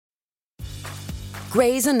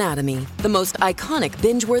Grey's Anatomy, the most iconic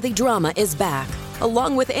binge-worthy drama, is back,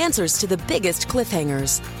 along with answers to the biggest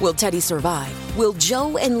cliffhangers. Will Teddy survive? Will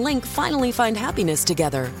Joe and Link finally find happiness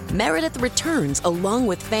together? Meredith returns along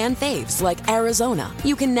with fan faves like Arizona.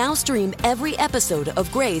 You can now stream every episode of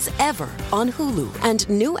Grey's ever on Hulu, and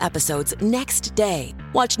new episodes next day.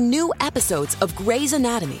 Watch new episodes of Grey's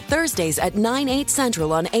Anatomy Thursdays at 9/8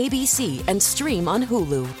 Central on ABC and stream on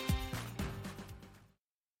Hulu.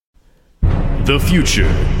 The future.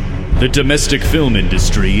 The domestic film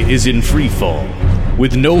industry is in freefall.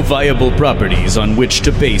 With no viable properties on which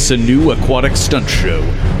to base a new aquatic stunt show,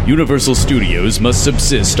 Universal Studios must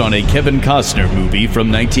subsist on a Kevin Costner movie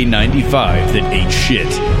from 1995 that ate shit.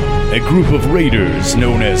 A group of raiders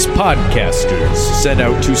known as podcasters set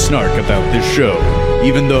out to snark about this show,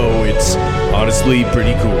 even though it's honestly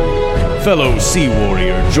pretty cool. Fellow sea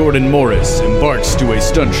warrior Jordan Morris embarks to a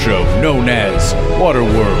stunt show known as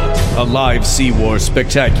Waterworld, a live sea war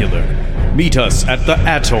spectacular. Meet us at the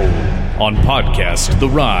Atoll on Podcast The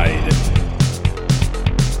Ride.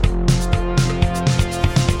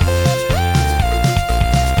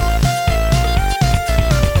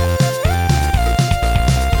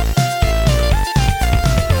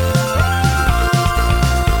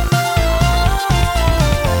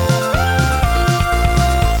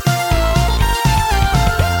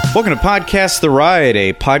 Welcome to Podcast The Ride,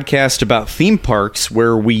 a podcast about theme parks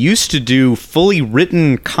where we used to do fully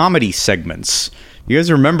written comedy segments. You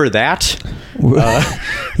guys remember that? Yeah,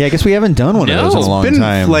 I guess we haven't done one of those in a long time.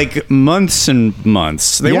 It's been like months and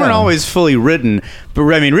months. They weren't always fully written, but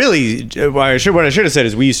I mean, really, what I should have said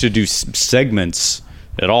is we used to do segments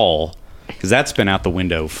at all, because that's been out the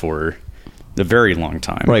window for a very long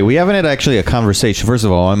time. Right, we haven't had actually a conversation. First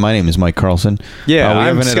of all, my name is Mike Carlson. Yeah, we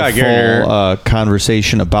haven't Scott had a full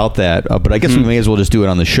conversation about that, but I guess we may as well just do it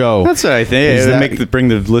on the show. That's what I think. Bring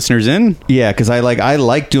the listeners in. Yeah, because I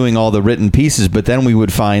like doing all the written pieces, but then we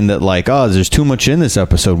would find that there's too much in this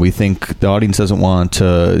episode. We think the audience doesn't want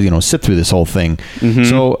to sit through this whole thing. Mm-hmm.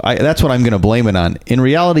 So that's what I'm going to blame it on. In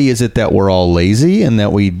reality, is it that we're all lazy and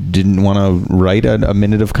that we didn't want to write a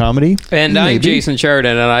minute of comedy? And maybe. I'm Jason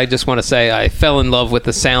Sheridan, and I just want to say I fell in love with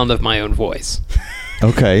the sound of my own voice.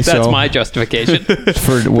 Okay, that's my justification.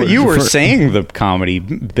 But you were saying the comedy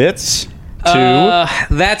bits too.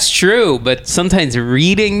 That's true, but sometimes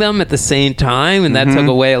reading them at the same time, and that took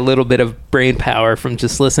away a little bit of brain power from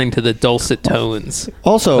just listening to the dulcet tones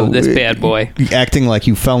of this bad boy. Acting like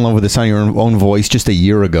you fell in love with the sound of your own voice just a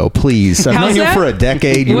year ago, please. I've known you for a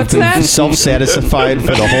decade. You've been self-satisfied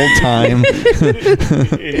for the whole time.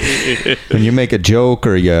 When you make a joke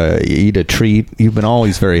or you eat a treat, you've been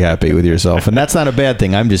always very happy with yourself, and that's not a bad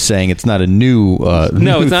thing. I'm just saying it's not a new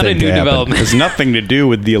no, it's not a new development. It has nothing to do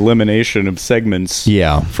with the elimination of segments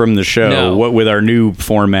from the show. No. What with our new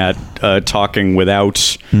format, talking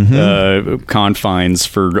without confines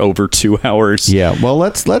for over 2 hours. Yeah, well,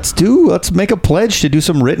 let's make a pledge to do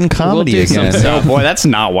some written comedy again. Oh boy, that's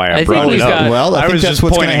not why I brought it up. Well, I think that's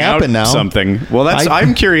what's going to happen now. Something. Well,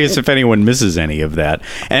 I'm curious if anyone misses any of that.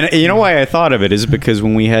 And you know why I thought of it is because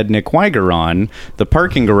when we had Nick Weiger on the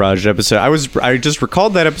parking garage episode, I just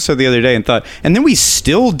recalled that episode the other day and thought, and then we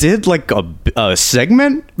still did like a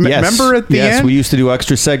segment. Yes. Remember at the end? Yes, we used to do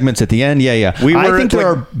extra segments at the end. Yeah. I think there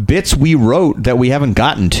are bits we wrote that we haven't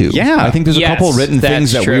gotten to. Yeah. I think there's a couple of written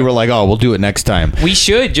things that we were like, oh, we'll do it next time. We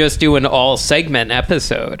should just do an all segment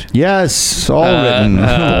episode. Yes, all written.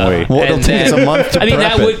 Boy. Well, it'll take us a month to prep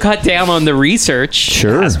that would cut down on the research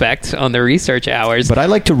aspect, on the research hours. But I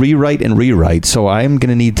like to rewrite, so I'm going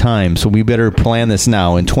to need time. So we better plan this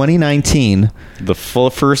now. In 2019, the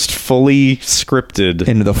first fully scripted.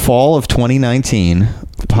 In the fall of 2019,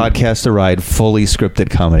 Podcast The Ride fully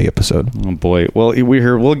scripted comedy episode. Oh boy! Well,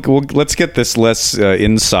 let's get this less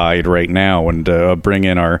inside right now and bring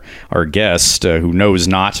in our guest who knows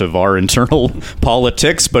not of our internal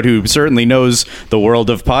politics, but who certainly knows the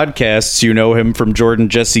world of podcasts. You know him from Jordan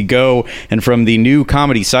Jesse Go and from the new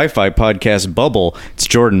comedy sci-fi podcast Bubble. It's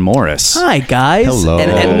Jordan Morris. Hi guys. Hello.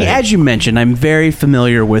 And as you mentioned, I'm very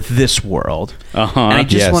familiar with this world. And I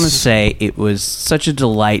just want to say it was such a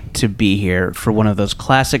delight to be here for one of those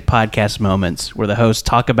classic podcast moments where the hosts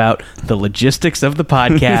talk about the logistics of the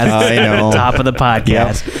podcast at the top of the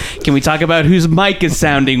podcast. Yep. Can we talk about whose mic is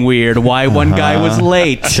sounding weird? Why one guy was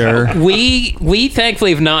late? Sure. We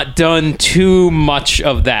thankfully have not done too much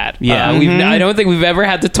of that. Yeah. I don't think we've ever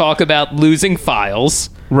had to talk about losing files.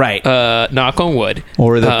 Right. Knock on wood.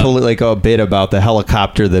 Or like a bit about the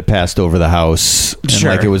helicopter that passed over the house. And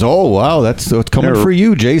Sure. like it was, oh, wow, that's coming for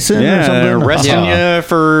you, Jason. Yeah, or something. arresting you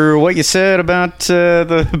for what you said about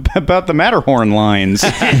the Matterhorn lines.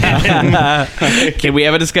 Can we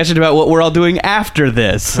have a discussion about what we're all doing after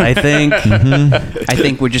this? I think. I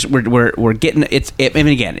think we're getting it's. I mean,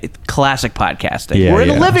 again, it's classic podcasting. Yeah, we're in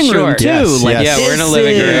the living room Sure. too. Yes, Like, yes. Yeah, we're in a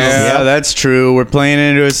living room. Yeah, that's true. We're playing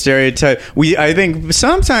into a stereotype. I think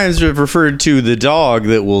sometimes we've referred to the dog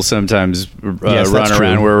that will sometimes Yes, run that's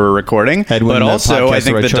around true. where we're recording. Edwin, But the also, I podcast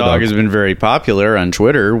think the Retro dog Dog. has been very popular on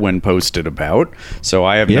Twitter when posted about. So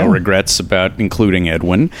I have no Yeah. regrets about including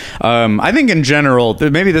Edwin. I think in general,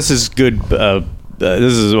 maybe this is good.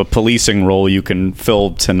 This is a policing role you can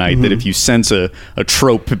fill tonight. That if you sense a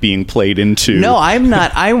trope being played into, No, I'm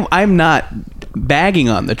not. I'm not bagging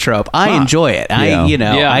on the trope. I enjoy it.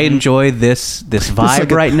 Yeah. I enjoy this vibe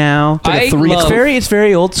like right now. It's It's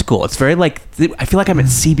very old school. It's very like I feel like I'm at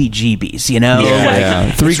CBGB's. You know, Yeah, like, yeah.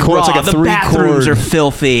 it's Three chords, raw, like a the 3 bathrooms chord. are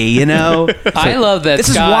filthy. You know, I love that.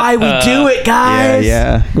 this Scott, is why we do it, guys.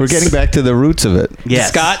 Yeah. We're getting back to the roots of it. Yes.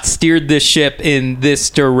 Scott steered the ship in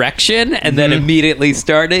this direction and then immediately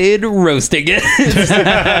started roasting it.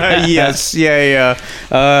 yes, yeah.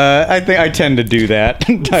 I think I tend to do that.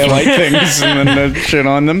 I like things and then shit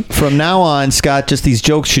on them. From now on, Scott, just these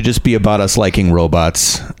jokes should just be about us liking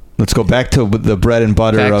robots. Let's go back to the bread and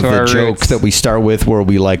butter Back of to the our jokes roots. that we start with, where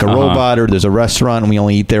we like a robot, or there's a restaurant and we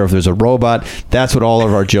only eat there if there's a robot. That's what all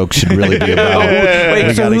of our jokes should really be about. Wait,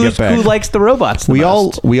 We so gotta get back. who likes the robots? The We all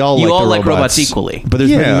most? you all like the robots equally. but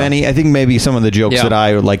there's Yeah. been many. I think maybe some of the jokes Yeah. that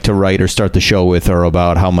I would like to write or start the show with are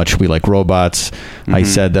about how much we like robots. I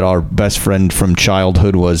said that our best friend from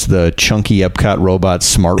childhood was the chunky Epcot robot,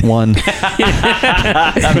 Smart One.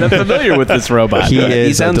 I'm not familiar with this robot. He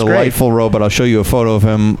is a sounds delightful robot. I'll show you a photo of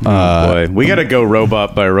him. Boy, we got to go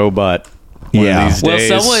robot by robot. One Yeah. of these Well, days.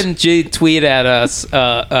 someone tweeted at us,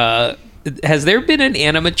 has there been an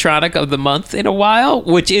animatronic of the month in a while?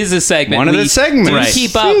 Which is a segment. One of the segments. We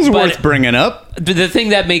keep up, This is but worth bringing up. the thing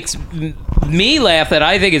that makes me laugh that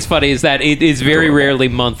I think is funny is that it is very rarely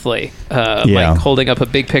monthly. Yeah. Like holding up a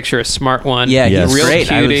big picture of Smart One. Yeah, Yes. he's real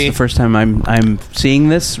great. I was cutie. the first time I'm seeing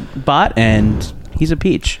this bot, and he's a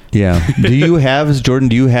peach. Yeah. Do you have, Jordan,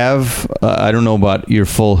 I don't know about your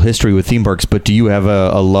full history with theme parks, but do you have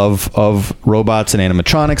a love of robots and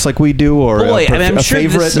animatronics like we do, or Boy, a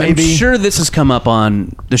favorite maybe? I'm sure this has come up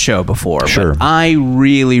on the show before. Sure. But I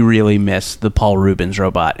really, really miss the Paul Rubens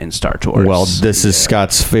robot in Star Tours. Well, this is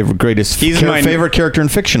Scott's greatest He's my- favorite character in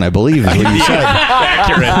fiction, I believe, is what you said.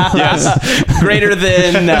 Accurate. Yes. greater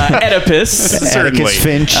than Oedipus. Certainly. Atticus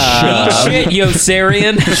Finch. Eat shit,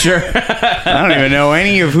 Yosarian. Sure. I don't even know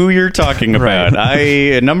any of who you're talking about.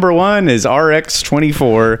 Number one is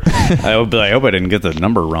RX-24. I hope I didn't get the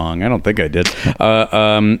number wrong. I don't think I did.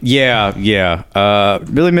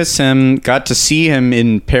 Really miss him. Got to see him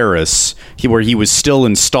in Paris, where he was still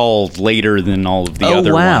installed later than all of the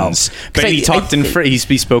other ones. But he talked he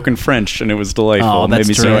spoke in French, and it was delightful. Oh, It made that's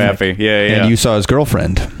me so terrific. happy. Yeah. And you saw his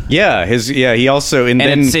girlfriend. He also And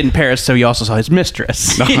then it's in Paris, so you also saw his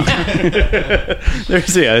mistress.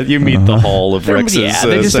 there's you meet the Hall of Rex's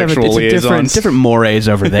they just have sexual liaisons. different mores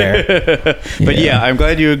over there. But yeah, I'm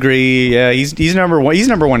glad you agree. Yeah, he's number one. He's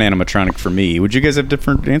number one animatronic for me. Would you guys have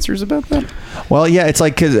different answers about that? Well, yeah, it's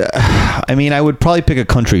like, I would probably pick a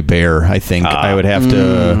country bear. I think I would have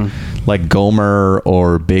to like Gomer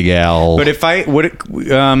or Big Al. But if I would,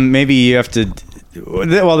 maybe you have to.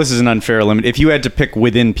 Well, this is an unfair limit. If you had to pick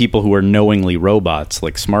within people who are knowingly robots,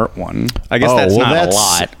 like Smart One, I guess that's not a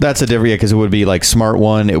lot. That's a different, because it would be like Smart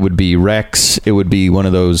One. It would be Rex. It would be one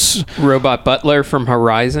of those. Robot Butler from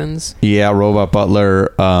Horizons. Yeah, Robot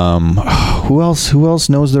Butler. Who else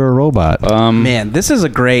knows they're a robot? Man, this is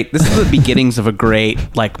the beginnings of a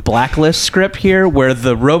great like Blacklist script here, where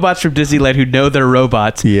the robots from Disneyland who know they're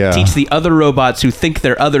robots teach the other robots who think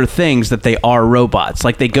they're other things that they are robots.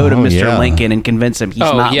 Like they go to Mr. Lincoln and convince him he's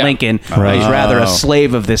not Lincoln. He's rather a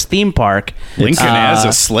slave of this theme park. Lincoln as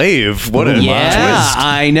a slave. What a twist!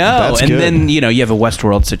 I know. That's and good. then you have a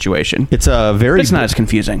Westworld situation. It's a very. It's not as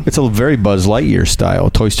confusing. It's a very Buzz Lightyear style.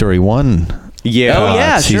 Toy Story 1. Yeah. Oh,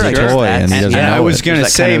 yeah, sees sure, a I guess toy that. and he And doesn't And know I was it. going to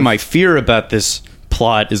There's that say kind of- my fear about this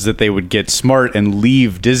plot is that they would get smart and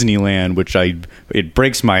leave Disneyland, which it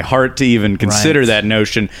breaks my heart to even consider that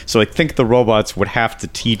notion. So I think the robots would have to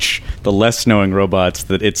teach the less knowing robots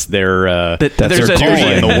that it's their that's their duty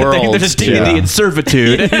in the world. There's a dignity in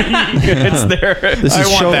servitude. It's their.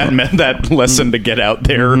 I want that lesson to get out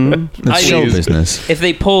there. It's show business. If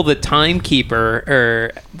they pull the timekeeper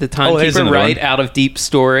out of deep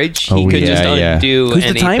storage, he could just undo Who's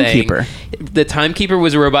anything. the timekeeper? The timekeeper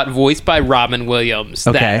was a robot voiced by Robin Williams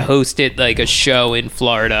that hosted like a show in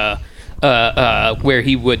Florida where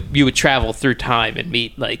you would travel through time and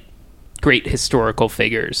meet like great historical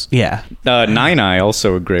figures. Yeah. Nine Eye,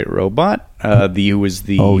 also a great robot. It was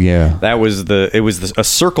a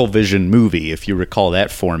Circle Vision movie, if you recall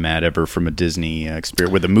that format ever from a Disney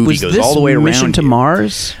experience, where the movie goes all the way around. Mission to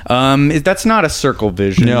Mars? That's not a Circle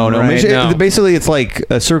Vision. No. Basically, it's like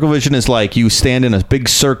a Circle Vision is like you stand in a big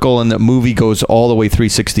circle and the movie goes all the way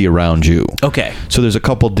 360 around you. Okay. So there's a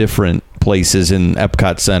couple different places in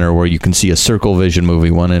Epcot Center where you can see a Circle Vision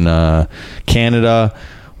movie. One in Canada,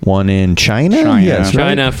 one in China. Yes,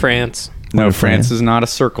 China, right? France. No, France is not a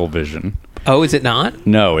Circle Vision. Oh, is it not?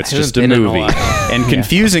 No, it's just a movie. And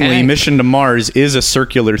confusingly, Mission to Mars is a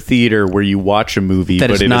circular theater where you watch a movie, but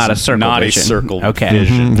it is not a Circle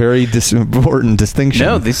Vision. Very important distinction.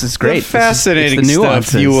 No, this is great. Fascinating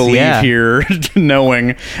stuff you will leave here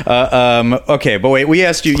knowing. Okay, but wait, we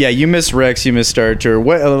asked you. Yeah, you miss Rex, you miss Star Tour.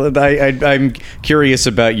 What? I'm curious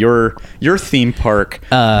about your theme park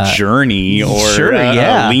journey or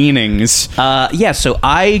leanings. So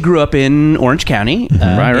I grew up in Orange County,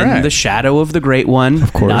 in the shadow of the Great One,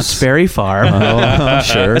 of course, Knott's Berry Farm.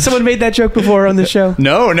 Sure. Has someone made that joke before on the show?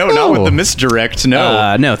 No, not with the misdirect.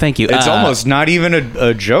 No, thank you. It's almost not even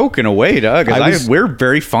a joke in a way, Doug. We're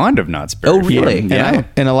very fond of Knott's Berry Farm. Oh, really? Yeah.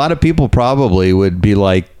 And a lot of people probably would be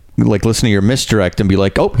like listen to your misdirect and be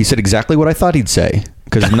like, oh, he said exactly what I thought he'd say.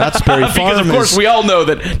 Because Knott's Berry Farm because, of course, we all know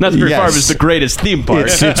that Knott's Berry Farm is the greatest theme park.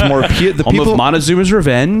 It's more pure. Home of Montezuma's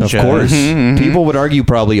Revenge. Of course. People would argue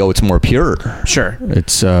probably, it's more pure. Sure.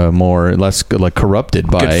 It's less like corrupted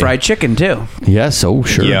by... Good fried chicken, too. Yes, sure.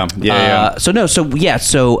 Yeah.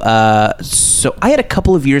 So I had a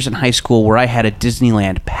couple of years in high school where I had a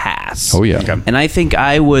Disneyland pass. Oh, yeah. Okay. And I think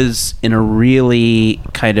I was in a really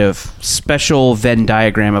kind of special Venn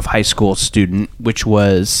diagram of high school student, which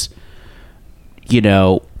was...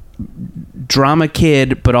 drama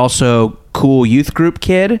kid, but also cool youth group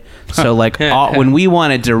kid. So when we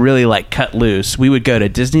wanted to really cut loose, we would go to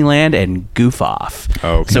Disneyland and goof off.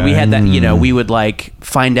 Okay. So we had that, we would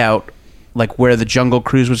find out where the Jungle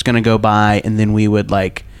Cruise was going to go by, and then we would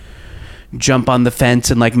jump on the fence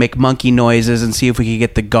and make monkey noises and see if we could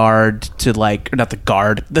get the guard to not the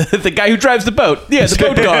guard, the guy who drives the boat. Yeah, the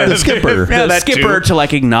boat guard. The skipper. The skipper to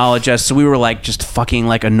acknowledge us. So we were just fucking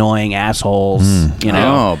annoying assholes.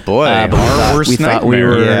 Oh boy. But we thought we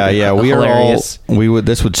were hilarious.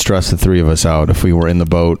 This would stress the three of us out if we were in the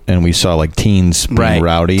boat and we saw teens being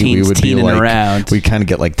rowdy. Teens we would be around. We kind of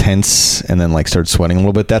get tense and then start sweating a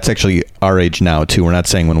little bit. That's actually our age now too. We're not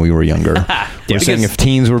saying when we were younger. We're saying if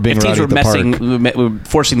teens were being rowdy at the park,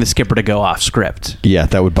 forcing the skipper to go off script. Yeah,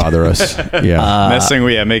 that would bother us.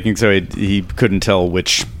 Yeah, making so he couldn't tell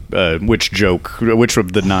which of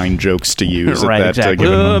the 9 jokes to use. Right, exactly.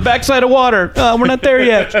 Backside of water. We're not there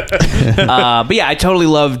yet. But yeah, I totally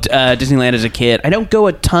loved Disneyland as a kid. I don't go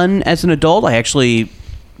a ton as an adult. I actually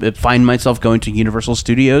find myself going to Universal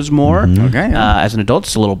Studios more. Okay. As an adult,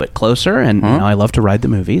 it's a little bit closer, and I love to ride the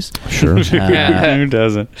movies. Sure. Who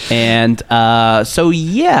doesn't? And but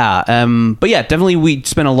yeah, definitely we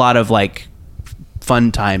spent a lot of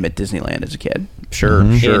fun time at Disneyland as a kid. Sure.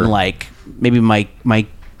 In maybe my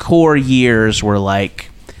core years were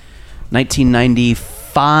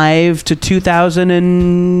 1995 to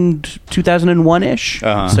 2001-ish.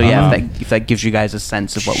 So yeah, if that gives you guys a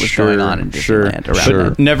sense of what was going on in Disneyland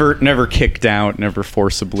around that. Never kicked out, never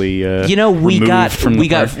forcibly we got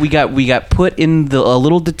put in a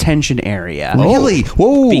little detention area. Really?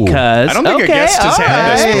 Whoa. Because I don't think a guest has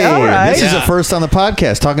had this before. This is the first on the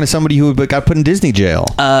podcast, talking to somebody who got put in Disney jail.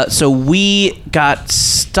 So we got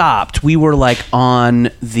stopped. We were on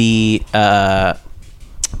the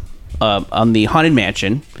Haunted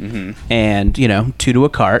Mansion, and two to a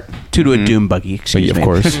cart, two to a doom buggy. Excuse me, of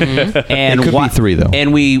course. And it could be 3 though.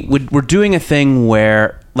 And we're doing a thing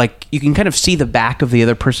where you can kind of see the back of the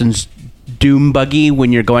other person's doom buggy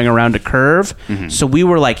when you're going around a curve. So we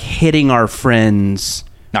were hitting our friends'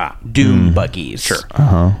 doom buggies,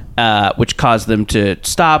 which caused them to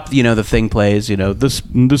stop. The thing plays.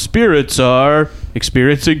 The spirits are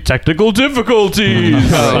experiencing technical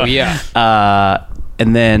difficulties. Oh yeah.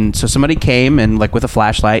 and then so somebody came and like with a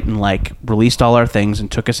flashlight and like released all our things and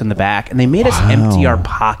took us in the back, and they made us empty our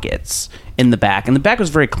pockets in the back, and the back was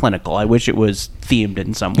very clinical. I wish it was themed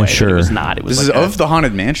in some way. Sure. But it was not. It was This is of the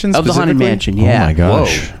Haunted Mansion. of the Haunted Mansion. Yeah. Oh my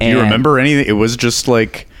gosh. Whoa. Do you remember anything? It was just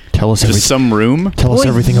like Tell us just some room. Tell us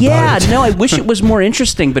everything about it. Yeah, no, I wish it was more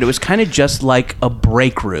interesting, but it was kind of just like a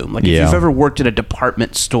break room. Like if you've ever worked at a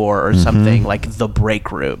department store or something, like the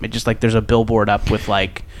break room. It just like there's a billboard up with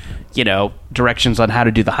like, you know, directions on how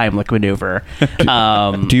to do the Heimlich maneuver.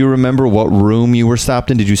 Do you remember what room you were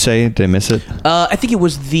stopped in? Did you say? Did I miss it? I think it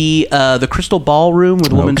was the Crystal Ballroom with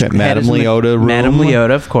the woman's head Madame is in the- Leota room. Madame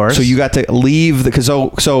Leota, of course. So you got to leave because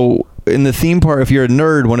so in the theme park, if you're a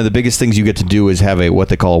nerd, one of the biggest things you get to do is have what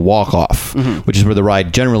they call a walk off, which is where the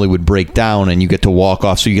ride generally would break down and you get to walk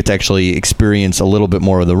off, so you get to actually experience a little bit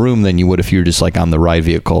more of the room than you would if you're just like on the ride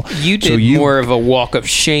vehicle. You did more of a walk of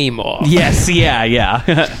shame off. Yes,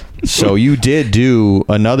 yeah. So you did do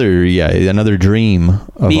another dream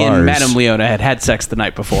of Me ours. and Madame Leota had sex the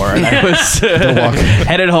night before, and I was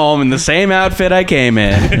headed home in the same outfit I came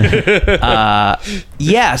in.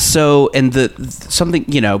 Yeah. So, and something,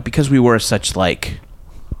 you know, because we were such like,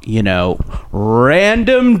 you know,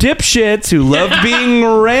 random dipshits who loved being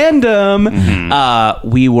random.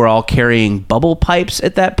 We were all carrying bubble pipes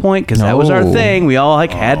at that point because that was our thing. We all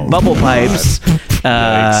like had bubble pipes.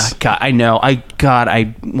 God, I know. I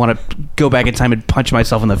want to go back in time and punch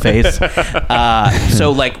myself in the face.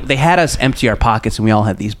 So like they had us empty our pockets and we all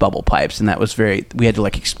had these bubble pipes, and that was we had to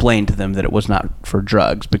like explain to them that it was not for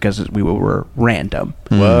drugs because we were random.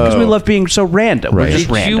 Because we love being so random. Right. We're just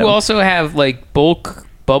Did random. you also have like bulk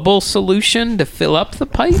bubble solution to fill up the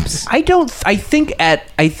pipes? I think at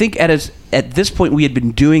this point we had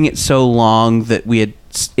been doing it so long that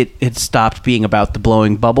it had stopped being about the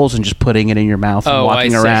blowing bubbles and just putting it in your mouth and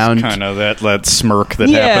walking around. Kind of that smirk that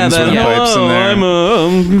happens with the pipes in there. I'm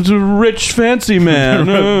a rich fancy man.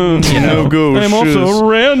 I'm also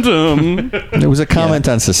random. It was a comment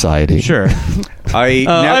on society. Sure.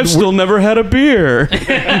 I've still never had a beer.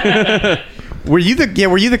 Were you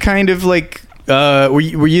the kind of like were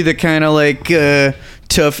you the kind of like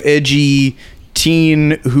tough, edgy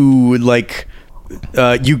teen who would like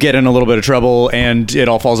you get in a little bit of trouble and it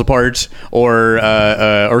all falls apart,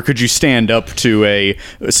 or could you stand up to a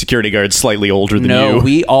security guard slightly older than you? No,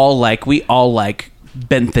 we all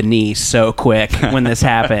bent the knee so quick when this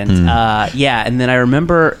happened. Yeah, and then I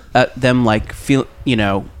remember them like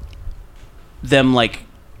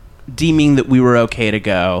deeming that we were okay to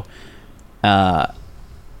go.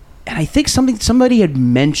 And I think somebody had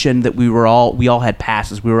mentioned that we all had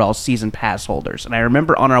passes. We were all season pass holders. And I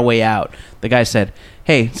remember on our way out, the guy said,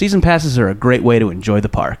 "Hey, season passes are a great way to enjoy the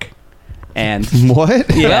park." And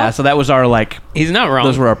what? Yeah, so that was our like. He's not wrong.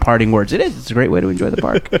 Those were our parting words. It is. It's a great way to enjoy the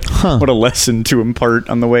park. What a lesson to impart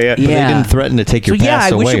on the way out. Yeah. But they didn't threaten to take your So yeah,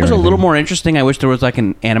 pass I away. wish it was or a little anything. more interesting. I wish there was like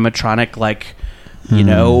an animatronic like. You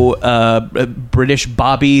know, a British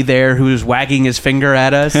Bobby there who's wagging his finger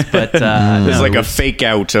at us, but There's like a fake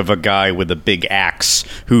out of a guy with a big axe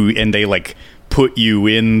and they like put you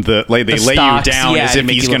in they lay stocks, you down as to if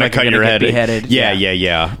make he's you going to look like cut you're your gonna head. get beheaded.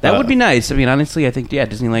 Yeah. That would be nice. I mean, honestly, I think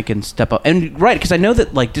Disneyland can step up, and right, because I know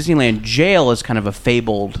that like Disneyland jail is kind of a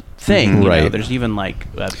fabled thing. You know, there's even like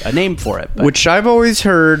a name for it, but. Which I've always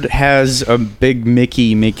heard has a big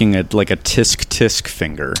Mickey making a tisk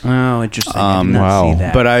finger. Oh, interesting. I did not see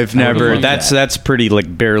that. But I've never. looked at That's pretty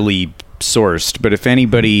like barely sourced. But if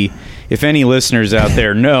any listeners out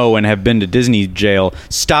there know and have been to Disney jail,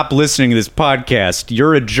 stop listening to this podcast.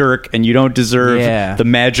 You're a jerk and you don't deserve the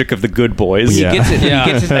magic of the good boys. He gets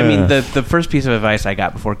it. I mean, the first piece of advice I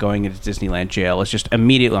got before going into Disneyland jail is just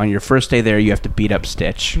immediately on your first day there, you have to beat up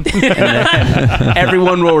Stitch. And then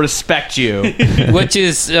everyone will respect you. Which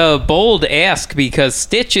is a bold ask because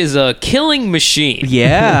Stitch is a killing machine.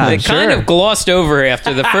 Yeah, They kind of glossed over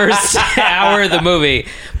after the first hour of the movie.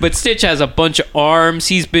 But Stitch has a bunch of arms.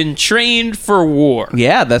 He's been trained for war.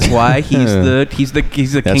 Yeah, that's why he's the king of the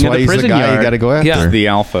prison That's why he's the guy yard. you got to go after. Yeah. The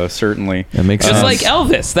alpha, certainly. That makes Just sense. like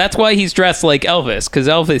Elvis. That's why he's dressed like Elvis, because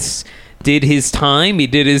Elvis did his time. He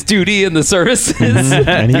did his duty in the services.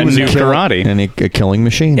 and he was knew karate. and a killing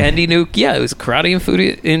machine. And he knew, it was a karate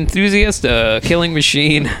enthusiast, a killing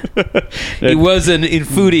machine. He was an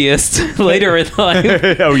enthusiast later in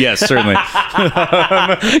life. Oh, yes, certainly.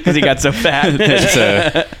 Because he got so fat.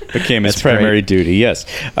 It became his primary duty, yes.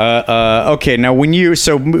 Okay, now when you...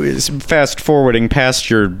 So, fast forwarding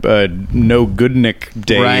past your no Goodnick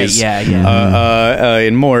days... Right, yeah.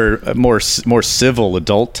 in more civil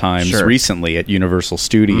adult times, Sure. recently at Universal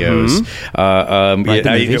Studios.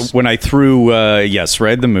 Mm-hmm. When I threw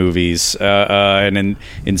read the movies, and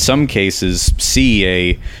in some cases see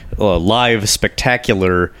a live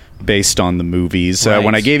spectacular based on the movies. Right.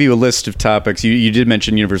 When I gave you a list of topics, you did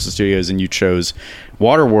mention Universal Studios, and you chose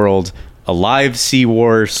Waterworld, a live Sea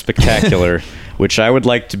War spectacular, which I would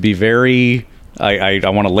like to be very... I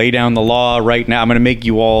want to lay down the law right now. I'm going to make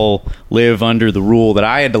you all live under the rule that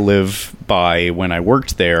I had to live by when I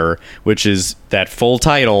worked there, which is that full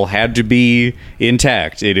title had to be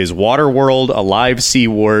intact. It is Waterworld, a live Sea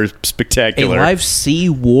War spectacular. A live Sea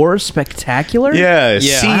War spectacular? Yeah.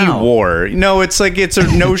 Sea War. No, it's like it's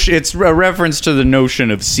a notion. It's a reference to the notion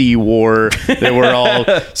of Sea War that we're all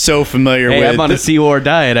so familiar with. I'm on a Sea War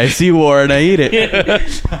diet. I Sea War and I eat it.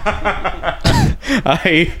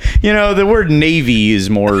 The word Navy is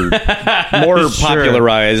more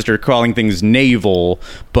popularized, or calling things naval,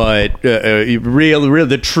 but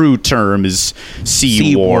the true term is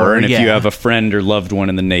sea war. And if you have a friend or loved one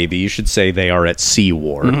in the Navy, you should say they are at sea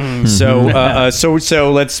war.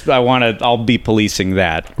 Mm-hmm. I'll be policing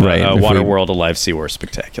that. Right. Waterworld, a live Sea War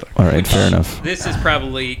spectacular. All right, fair enough. This is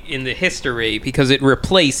probably in the history because it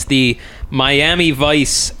replaced the Miami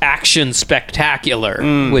Vice Action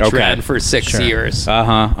Spectacular, which ran for 6 years.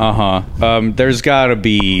 There's got to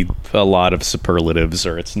be a lot of superlatives,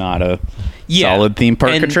 or it's not a solid theme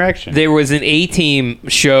park attraction. There was an A-Team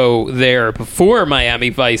show there before Miami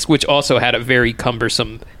Vice, which also had a very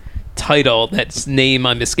cumbersome title. That's name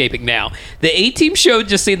I'm escaping now. The A-Team show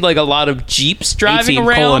just seemed like a lot of Jeeps driving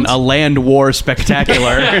around. A land war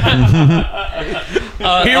spectacular.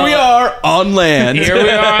 Here we are on land.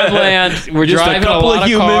 We're just driving a couple of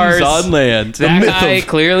humans cars on land. That guy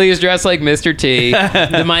clearly is dressed like Mr. T.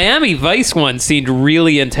 The Miami Vice one seemed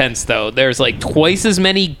really intense, though. There's like twice as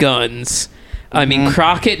many guns. I mean,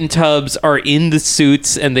 Crockett and Tubbs are in the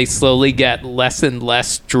suits, and they slowly get less and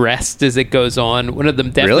less dressed as it goes on. One of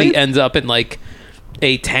them definitely ends up in like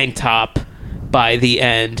a tank top by the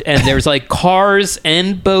end, and there's like cars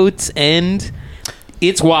and boats, and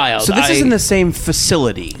it's wild. So this is in the same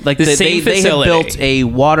facility. Like same facility. They have built a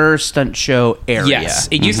water stunt show area. Yes,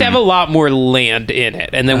 it used to have a lot more land in it,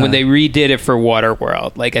 and then when they redid it for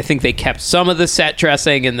Waterworld, like I think they kept some of the set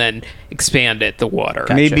dressing and then expanded the water.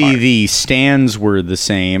 Gotcha. Maybe the stands were the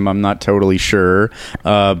same. I'm not totally sure,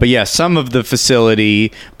 but yeah, some of the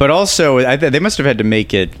facility, but also they must have had to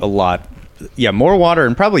make it a lot. Yeah, more water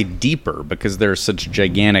and probably deeper because there are such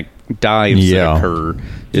gigantic dives that occur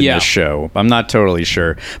in this show. I'm not totally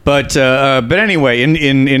sure, but anyway,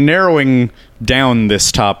 in narrowing down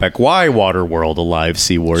this topic, why Waterworld, a live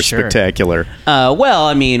Sea War spectacular? Well,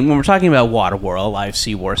 I mean, when we're talking about Waterworld, a live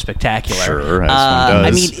Sea War spectacular, sure, as one does. I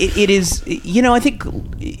mean, it is. I think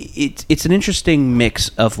it's an interesting mix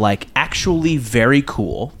of like actually very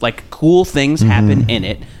cool, like cool things happen in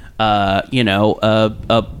it. A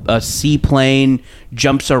seaplane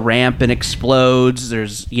jumps a ramp and explodes.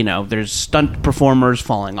 There's stunt performers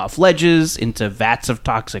falling off ledges into vats of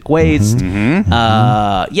toxic waste.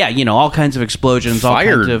 All kinds of explosions.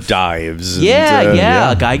 Fire all kinds of dives.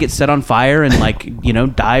 A guy gets set on fire and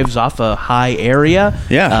dives off a high area.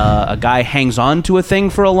 A guy hangs on to a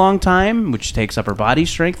thing for a long time, which takes up her body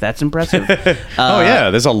strength. That's impressive.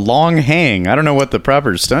 There's a long hang. I don't know what the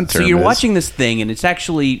proper stunt term is. So you're watching this thing, and it's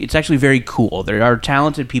actually very cool. There are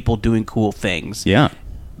talented people doing cool things. Yeah.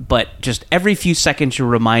 But just every few seconds you're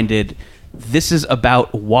reminded this is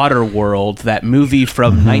about Waterworld, that movie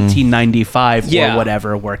from 1995 or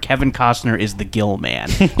whatever, where Kevin Costner is the Gill Man.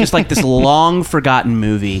 Just like this long forgotten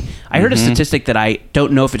movie. I heard a statistic that I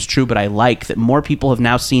don't know if it's true, but I like, that more people have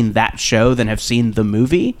now seen that show than have seen the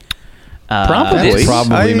movie.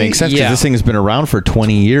 Probably makes sense because this thing has been around for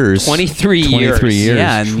 20 years. 23 years.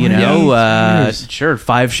 Yeah, and sure,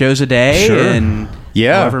 5 shows a day and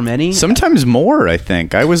however many. Sometimes more, I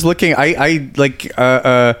think. I was looking I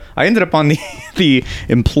ended up on the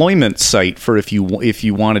employment site for if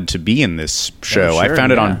you wanted to be in this show. I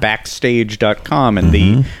found it on backstage.com,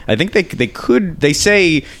 and I think they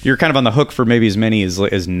say you're kind of on the hook for maybe as many as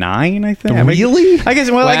 9, I think. Really? I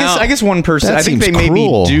guess one person. I think they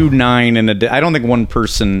maybe do 9 in a day. I don't think one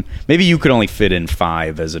person. Maybe you could only fit in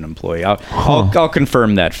 5 as an employee. I'll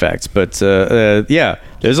confirm that fact. But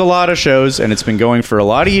there's a lot of shows, and it's been going for a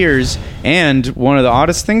lot of years. And one of the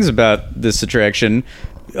oddest things about this attraction,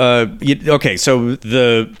 so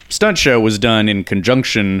the stunt show was done in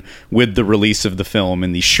conjunction with the release of the film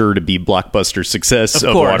and the sure-to-be blockbuster success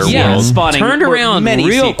of Waterworld. Turned around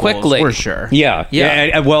real quickly. For sure.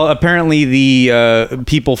 Yeah. Well, apparently the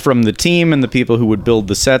people from the team and the people who would build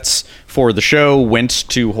the sets for the show went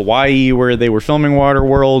to Hawaii where they were filming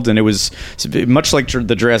Waterworld, and it was much like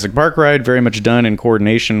the Jurassic Park ride, very much done in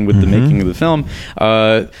coordination with the making of the film.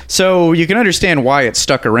 So you can understand why it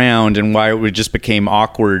stuck around and why it just became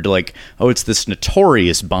awkward. Like, oh, it's this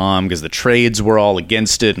notorious bomb because the trades were all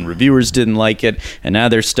against it and reviewers didn't like it, and now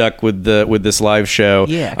they're stuck with this live show.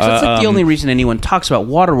 Yeah, because that's like the only reason anyone talks about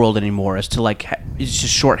Waterworld anymore is to like it's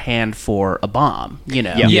just shorthand for a bomb. You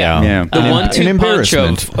know. Yeah. The 1-2 punch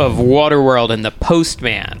of Waterworld and the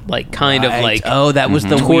Postman, like kind of like that was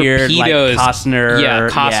the weird like Costner. Yeah,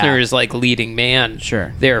 Costner is like leading man.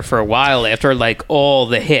 Sure. There for a while after like all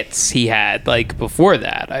the hits he had like before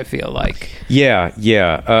that. I feel like. Yeah.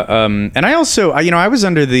 And I also, I was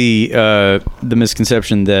under the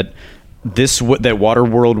misconception that that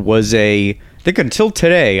Waterworld was I think until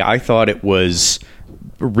today, I thought it was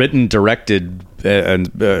written, directed,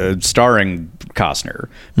 and starring Costner,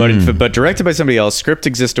 but directed by somebody else. Script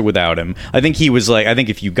existed without him. I think he was like, I think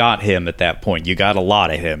if you got him at that point, you got a lot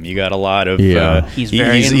of him. You got a lot of he's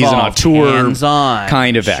an auteur hands-on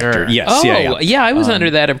kind of actor. Yes. I was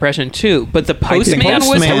under that impression too. But the Postman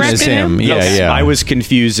was directed him. Yeah. I was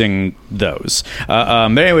confusing those.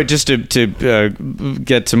 But anyway, just to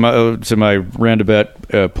get to my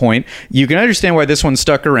roundabout point, you can understand why this one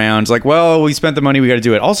stuck around. It's like, well, we spent the money, we got to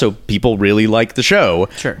do it. Also, people really like the show.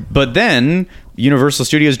 Sure. But then Universal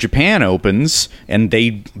Studios Japan opens and they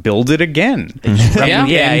build it again. And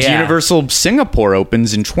Universal Singapore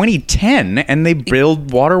opens in 2010 and they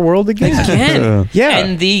build Waterworld again.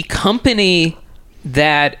 And the company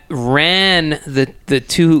that ran the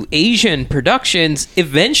two Asian productions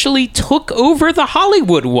eventually took over the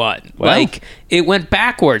Hollywood one. Wow. Like, it went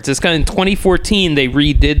backwards. It's kind of in 2014 they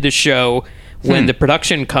redid the show when the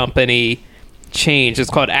production company changed. It's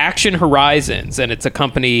called Action Horizons, and it's a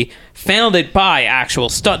company founded by actual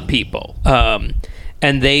stunt people.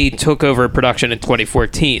 And they took over production in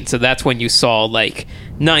 2014. So that's when you saw, like,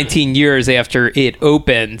 19 years after it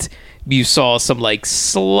opened, you saw some, like,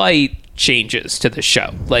 slight changes to the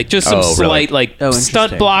show, like just some slight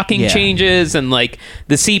stunt blocking changes, and like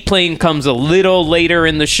the seaplane comes a little later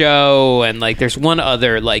in the show, and like there's one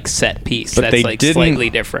other like set piece that's like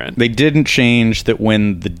slightly different. They didn't change that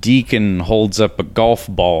when the deacon holds up a golf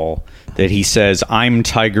ball that he says, "I'm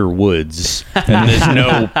Tiger Woods," and there's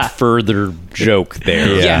no further joke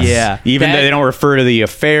there. Even though they don't refer to the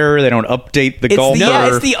affair, they don't update the golfer.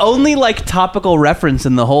 It's the only like topical reference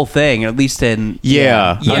in the whole thing, at least in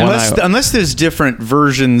Unless there's different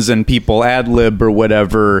versions and people ad lib or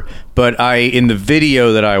whatever. But in the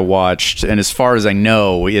video that I watched, and as far as I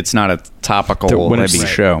know, it's not a topical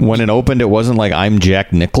show. When it opened, it wasn't like I'm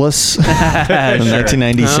Jack Nicklaus in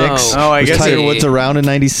 1996. I guess Tiger Woods around in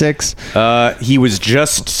 96. He was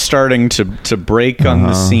just starting to break on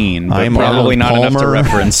the scene, but I'm probably not enough to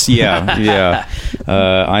reference. I'm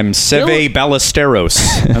Seve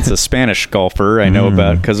Ballesteros. That's a Spanish golfer I know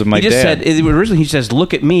about because of my dad. Originally he says,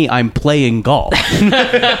 "Look at me, I'm playing golf." I'm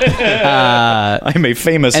a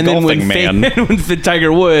famous golfing man. When the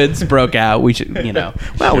Tiger Woods broke out, we should,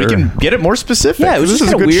 Well, we can get it more specific. Yeah, it was just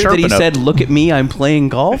kind of weird that he said, "Look at me, I'm playing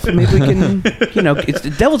golf." Maybe we can, it's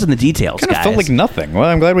the devil's in the details, guys. Felt like nothing. Well,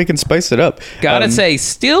 I'm glad we can spice it up. Gotta say,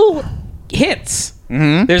 still hits.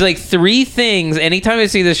 Mm-hmm. There's like three things. Anytime I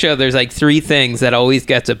see the show, there's like three things that always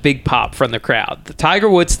gets a big pop from the crowd. The Tiger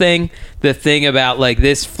Woods thing, the thing about like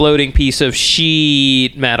this floating piece of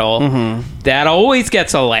sheet metal, that always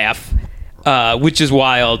gets a laugh, which is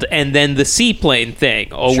wild. And then the seaplane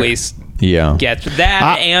thing always gets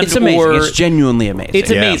that. And it's amazing. It's genuinely amazing. It's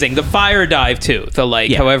amazing. The fire dive too.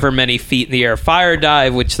 The however many feet in the air fire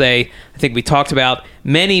dive, which I think we talked about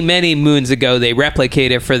many, many moons ago. They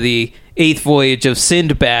replicated for the 8th voyage of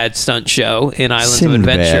Sindbad stunt show in Islands of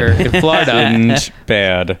Adventure in Florida.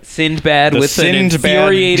 Sindbad with an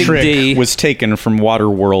infuriating D. Was taken from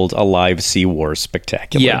Waterworld: A Live Sea War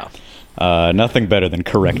Spectacular. Yeah. Nothing better than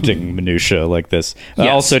correcting minutia like this.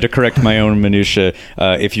 Also, to correct my own minutia,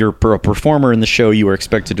 if you're a performer in the show, you are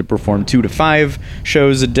expected to perform 2 to 5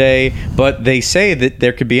 shows a day. But they say that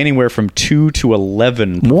there could be anywhere from 2 to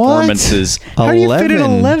 11 performances. What? How do you fit in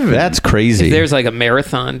 11? That's crazy. If there's like a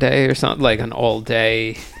marathon day or something, like an all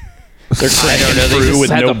day. I don't know. They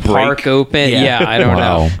just had the park open. Yeah, I don't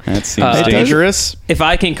know. That seems dangerous. If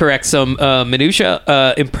I can correct some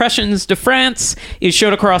minutia, Impressions de France is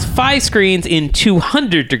shown across 5 screens in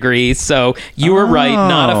 200 degrees. So you were right,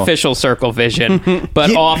 not official circle vision,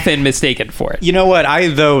 but often mistaken for it. You know what?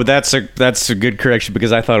 That's a good correction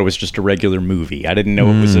because I thought it was just a regular movie. I didn't know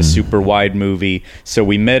it was a super wide movie. So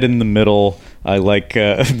we met in the middle. I like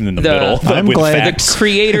in the middle. I'm glad the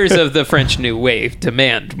creators of the French New Wave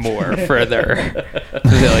demand more for their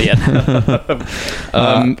pavilion.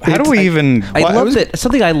 How do we even? I love that.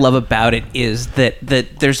 Something I love about it is that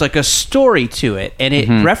there's like a story to it, and it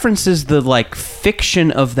references the like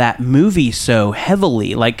fiction of that movie so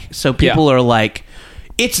heavily. Like, so people are like,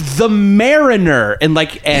 it's the Mariner, and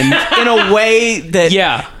in a way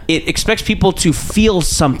that it expects people to feel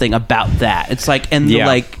something about that. It's like, and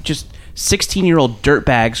like just 16-year-old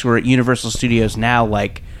dirtbags who are at Universal Studios now,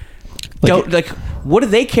 what do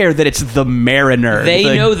they care that it's the Mariner? They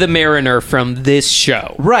know the Mariner from this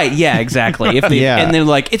show. Right, yeah, exactly. And they're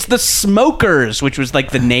like, it's the Smokers, which was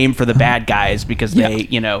like the name for the bad guys because they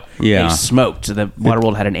smoked. The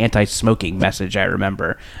Waterworld had an anti-smoking message, I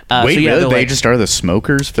remember. Wait, really? They just are the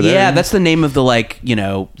Smokers for that? Yeah, that's the name of the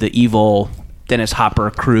the evil Dennis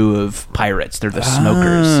Hopper crew of pirates. They're the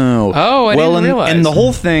Smokers. I didn't realize. And the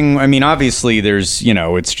whole thing, I mean, obviously there's,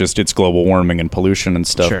 it's global warming and pollution and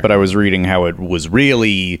stuff, but I was reading how it was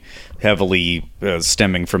really heavily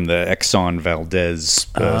stemming from the Exxon Valdez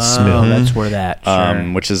spill. That's where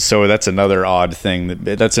that, which is, so that's another odd thing.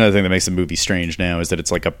 That's another thing that makes the movie strange now, is that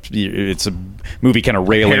it's it's a movie kind of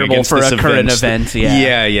railing against for this a current event.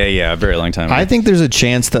 Yeah, a very long time ago. I think there's a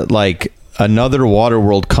chance that another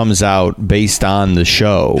Waterworld comes out based on the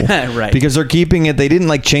show. Right. Because they're keeping it, they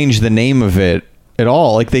didn't change the name of it at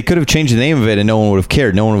all. Like, they could have changed the name of it and no one would have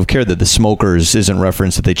cared. No one would have cared that the Smokers isn't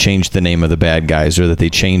referenced, that they changed the name of the bad guys, or that they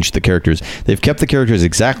changed the characters. They've kept the characters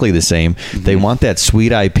exactly the same. They want that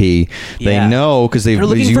sweet IP. They know, because they're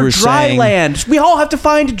looking for dry land. We all have to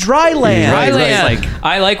find dry land. Dry land.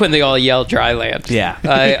 I like when they all yell dry land. Yeah.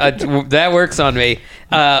 That works on me.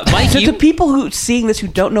 Mike, to the people who seeing this who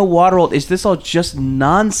don't know Waterworld, is this all just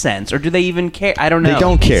nonsense, or do they even care? I don't know. They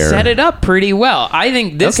don't care. Set it up pretty well. I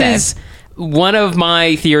think this is one of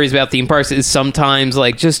my theories about theme parks. Is sometimes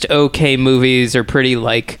just okay movies or pretty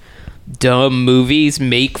dumb movies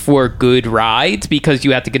make for good rides because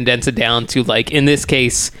you have to condense it down to in this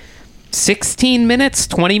case 16 minutes,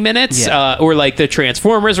 20 minutes, or the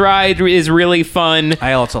Transformers ride is really fun.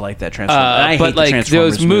 I also like that Transformers. But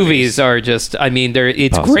those movies are just,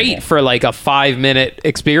 it's great for a 5-minute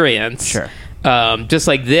experience. Sure. Just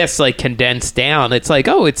like this, condensed down. It's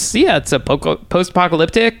it's a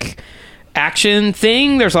post-apocalyptic action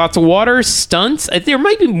thing. There's lots of water stunts. There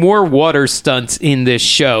might be more water stunts in this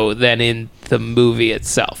show than in the movie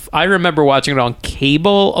itself. I remember watching it on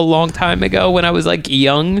cable a long time ago when I was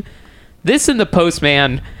young. This and The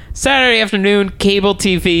Postman, Saturday afternoon, cable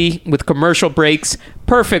TV with commercial breaks,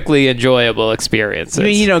 perfectly enjoyable experiences. I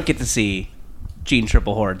mean, you don't get to see Gene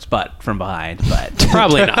Triplehorn's butt from behind, but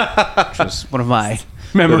probably not. Which was one of my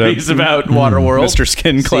memories about Waterworld. Mr.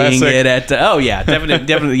 Skin classic. Seeing it at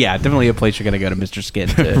definitely a place you're going to go to, Mr. Skin,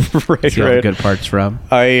 to see all the good parts from.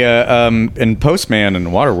 I and Postman and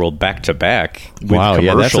Waterworld back to back with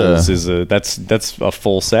commercials that's a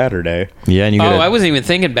full Saturday. Yeah, and you I wasn't even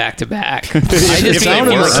thinking back to back. I just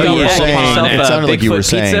sounded like you were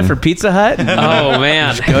saying pizza for Pizza Hut. Oh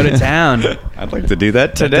man, go to town. I'd like to do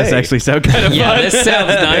that today. That's actually so kind of fun. This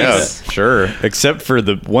sounds nice. Yeah, sure. Except for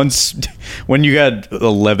when you got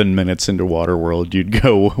 11 minutes into Waterworld, you'd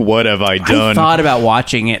go, what have I done? I thought about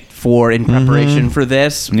watching it in preparation for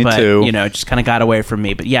this. Me too. It just kind of got away from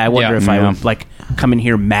me. But yeah, I wonder if I would come in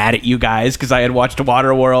here mad at you guys because I had watched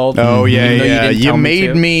Waterworld. Oh yeah. You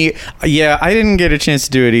made me. Yeah, I didn't get a chance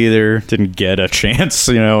to do it either. Didn't get a chance.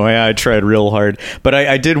 I tried real hard, but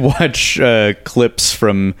I did watch clips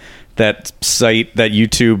from that site, that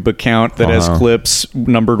YouTube account that has clips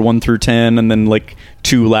numbered 1 through 10, and then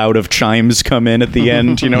too loud of chimes come in at the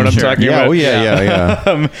end. You know what I'm talking about? Oh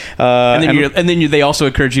yeah. And then they also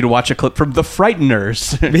encourage you to watch a clip from The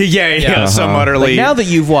Frighteners. Yeah. Some utterly. Now that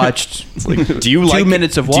you've watched, do you 2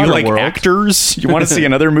 minutes of Waterworld? Do you like actors? You want to see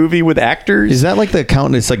another movie with actors? Is that the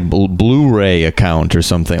account? It's Blu-ray account or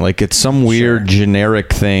something. It's some weird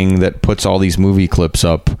generic thing that puts all these movie clips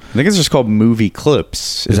up. I think it's just called Movie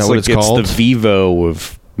Clips. Is that what it's called? It's the Vivo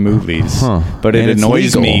of movies. But it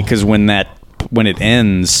annoys me because when it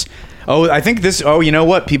ends, I think this. You know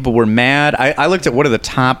what? People were mad. I looked at what are the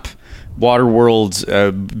top Waterworld's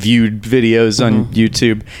viewed videos on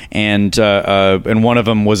YouTube, and one of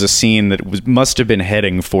them was a scene that must have been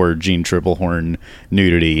heading for Gene Triplehorn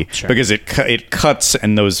nudity, because it cuts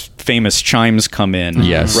and those famous chimes come in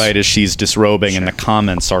right as she's disrobing, and the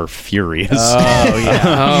comments are furious. Oh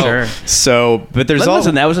yeah, sure. So, but there's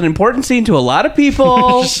listen, that was an important scene to a lot of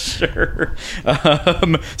people. Sure.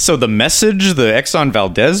 So the message, the Exxon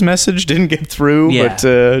Valdez message, didn't get through, but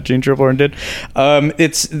Gene Triplehorn did.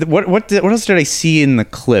 It's what what else did I see in the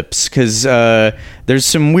clips? Because there's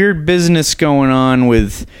some weird business going on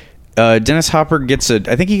with. Dennis Hopper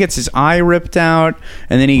I think he gets his eye ripped out,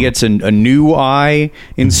 and then he gets a new eye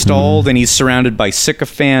installed, and he's surrounded by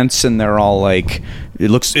sycophants, and they're all like, it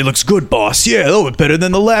looks good, boss. Yeah, better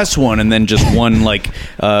than the last one. And then just one like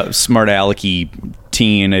smart alecky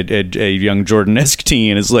teen, a young Jordan-esque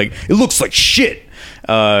teen, is like, it looks like shit.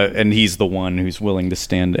 And he's the one who's willing to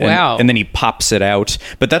stand. And then he pops it out.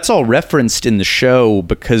 But that's all referenced in the show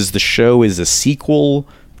because the show is a sequel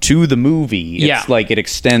to the movie. It's like it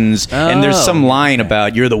extends, and there's some line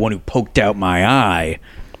about, you're the one who poked out my eye.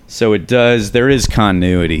 So there is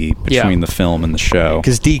continuity between the film and the show.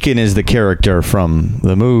 Because Deacon is the character from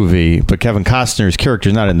the movie, but Kevin Costner's character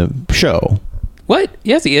is not in the show. What?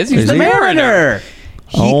 Yes, he is. He's the Mariner.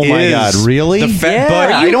 Oh my God! Really?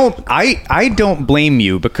 But I don't blame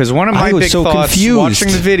you, because one of my big thoughts watching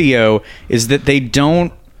the video is that they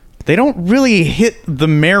don't really hit the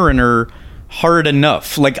Mariner hard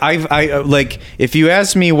enough. Like like if you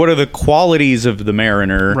ask me what are the qualities of the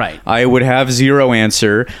Mariner, right, I would have zero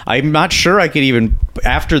answer. I'm not sure I could even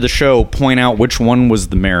after the show point out which one was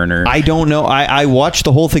the Mariner. I don't know. I watched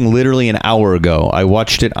the whole thing literally an hour ago. I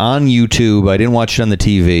watched it on YouTube. I didn't watch it on the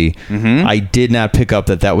TV. I did not pick up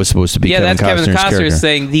that was supposed to be Kevin Costner's Kevin Costner's character.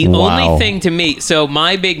 Saying the only thing to me. So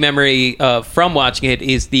my big memory from watching it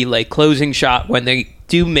is the like closing shot when they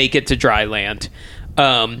do make it to dry land.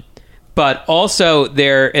 But also,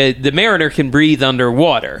 the Mariner can breathe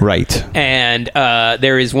underwater, right? And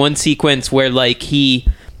there is one sequence where, like,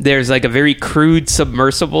 there's like a very crude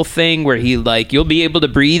submersible thing where he like, you'll be able to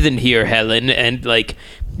breathe in here, Helen, and like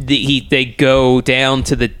they go down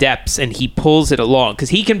to the depths and he pulls it along because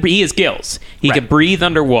he has gills. He can breathe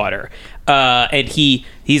underwater. And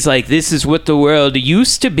he's like, this is what the world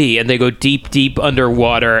used to be, and they go deep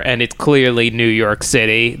underwater, and it's clearly New York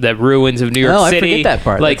City, the ruins of New York City. I forget that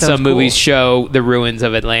part. Like some movies show the ruins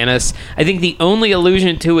of Atlantis. I think the only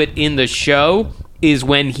allusion to it in the show is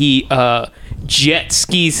when he jet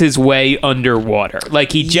skis his way underwater.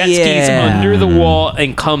 Like he jet skis under the wall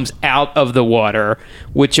and comes out of the water,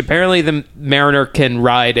 which apparently the Mariner can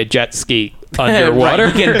ride a jet ski underwater.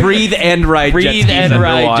 Right. He can breathe and ride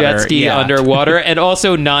jet ski underwater, and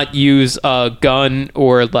also not use a gun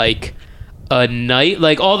or like a knife.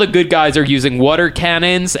 Like all the good guys are using water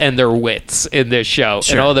cannons and their wits in this show,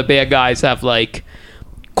 and all the bad guys have like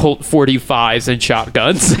Colt 45s and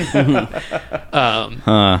shotguns.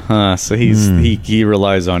 So he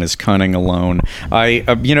relies on his cunning alone.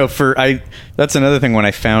 That's another thing when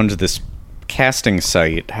I found this casting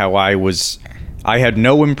site, how I had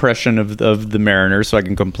no impression of the Mariner, so I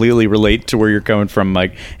can completely relate to where you're coming from,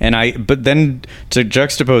 Mike. But then to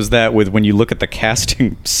juxtapose that with when you look at the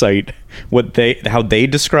casting site, how they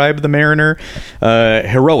describe the Mariner: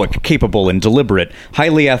 heroic, capable, and deliberate,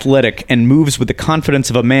 highly athletic, and moves with the confidence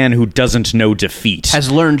of a man who doesn't know defeat.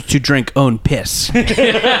 Has learned to drink own piss.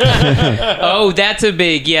 Oh, that's a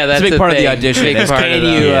big that's a big part of the audition.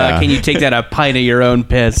 Can you take that a pint of your own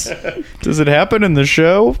piss? Does it happen in the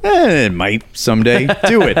show? It might someday.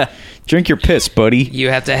 Do it. Drink your piss, buddy. You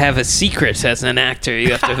have to have a secret as an actor.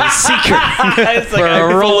 You have to have a secret it's like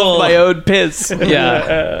I'm full of my own piss.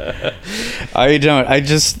 Yeah. I don't.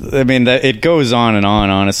 I mean, that it goes on and on,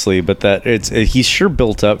 honestly. But he's sure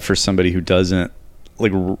built up for somebody who doesn't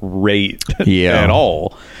like rate at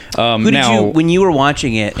all. When you were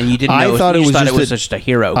watching it and you didn't know, it was just a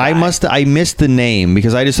hero guy. I missed the name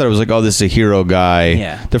because I just thought it was like, oh, this is a hero guy.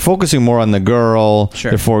 Yeah. They're focusing more on the girl. Sure.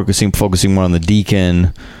 They're focusing more on the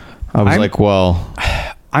Deacon. I was like, well,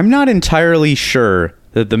 I'm not entirely sure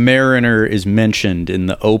that the Mariner is mentioned in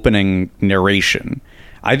the opening narration.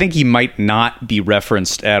 I think he might not be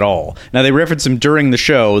referenced at all. Now, they reference him during the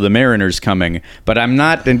show, the Mariner's coming, but I'm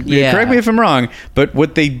not, and correct me if I'm wrong, but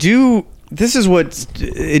what they do, this is what,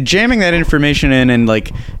 jamming that information in and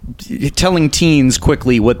like telling teens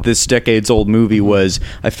quickly what this decade's old movie was,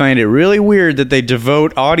 I find it really weird that they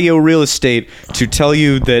devote audio real estate to tell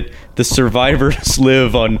you that the survivors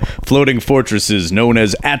live on floating fortresses known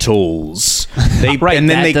as atolls. And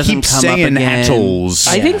then they keep saying atolls.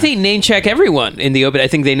 I think they name check everyone in the open. I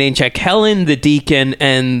think they name check Helen, the Deacon,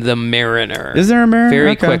 and the Mariner. Is there a Mariner?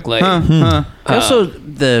 Very quickly. Also,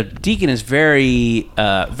 the Deacon is very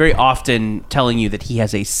often telling you that he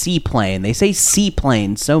has a seaplane. They say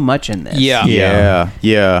seaplane so much in this. Yeah.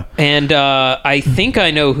 And I think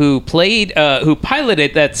I know who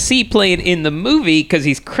piloted that seaplane in the movie because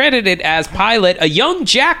he's credited as pilot, a young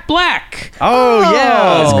Jack Black. Oh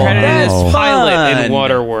yeah, is credited as pilot in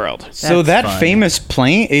Waterworld. So that famous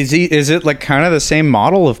plane is it like kind of the same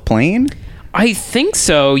model of plane? I think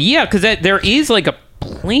so. Yeah, because there is like a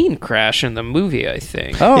plane crash in the movie, I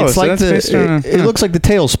think. Oh, it's so like it looks like the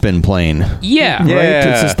Tailspin plane. Yeah.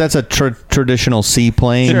 Right? That's a traditional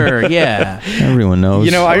seaplane. Sure, yeah. Everyone knows.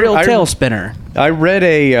 You know, a real tail spinner. I read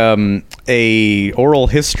a oral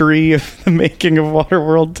history of the making of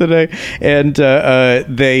Waterworld today, and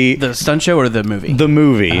the stunt show or the movie? The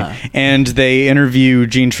movie, and they interview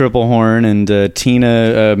Jean Tripplehorn and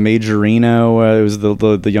Tina Majorino, it was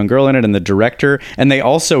the young girl in it, and the director, and they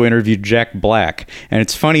also interviewed Jack Black, and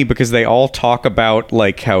it's funny because they all talk about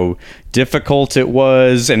like how difficult it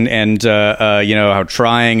was and you know how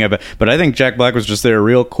trying but I think Jack Black was just there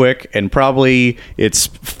real quick, and probably it's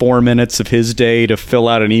 4 minutes of his day to fill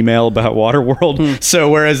out an email about Waterworld.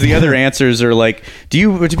 So whereas the other answers are like,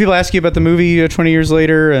 do people ask you about the movie 20 years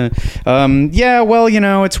later? Yeah, well, you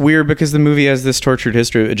know, it's weird because the movie has this tortured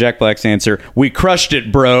history. Jack Black's answer: we crushed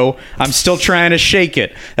it, bro. I'm still trying to shake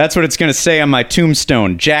it. That's what it's going to say on my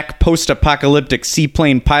tombstone. Jack post-apocalyptic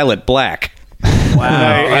seaplane pilot Black. Wow.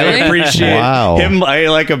 I appreciate him. I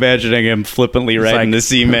like imagining him flippantly writing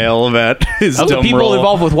this email about his of dumb the people role.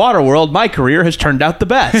 involved with Waterworld, my career has turned out the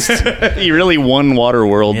best. He really won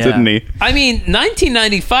Waterworld, didn't he? I mean,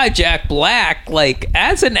 1995 Jack Black, like,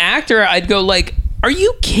 as an actor, I'd go like, are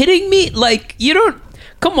you kidding me? Like, you don't...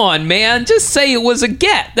 Come on, man. Just say it was a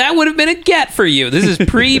get. That would have been a get for you. This is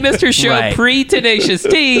pre-Mr. Show, Right. pre-Tenacious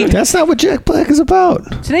D. That's not what Jack Black is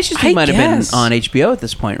about. Tenacious D might have been on HBO at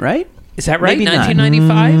this point, right? Is that right? Maybe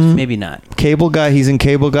 1995? Maybe not. Cable Guy. He's in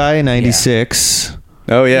Cable Guy in '96.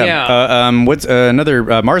 Oh yeah. Yeah. What's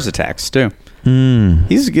another Mars Attacks too?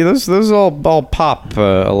 He's those all pop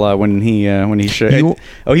a lot when he showed.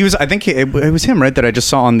 He was. I think it was him, right? That I just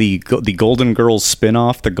saw on the Golden Girls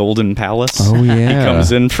spinoff, The Golden Palace. Oh yeah. He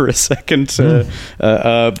comes in for a second.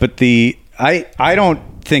 But I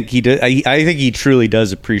don't think he did. I think he truly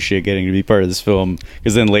does appreciate getting to be part of this film,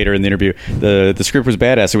 because then later in the interview, the script was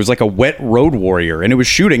badass. It was like a wet road warrior, and it was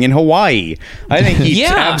shooting in Hawaii. I think he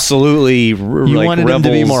absolutely You wanted him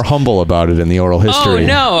to be more humble about it in the oral history. Oh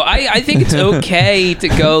no, I think it's okay to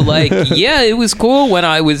go like, yeah, it was cool when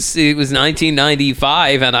it was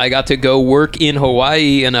 1995 and I got to go work in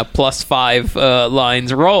Hawaii in a +5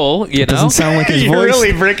 lines role. You know, doesn't sound like his voice. You're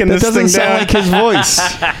really breaking this thing down. Doesn't sound like his voice.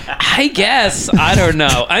 I guess. I don't know.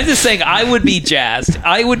 I'm just saying I would be jazzed.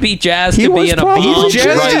 I would be jazzed He to be was in a probably bomb jazzed.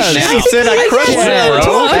 right now. He said, "I crushed it,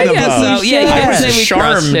 bro." I guess so. Yeah, I you was could say we crushed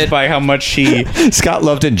charmed it. by how much he. Scott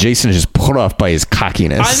loved it, and Jason is just put off by his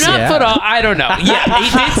cockiness. I'm not put off. I don't know. Yeah, he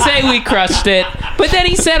did say we crushed it, but then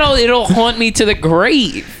he said, "Oh, it'll haunt me to the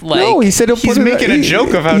grave." Like, No, he said He's making a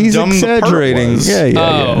joke of how he's dumb exaggerating. the part was.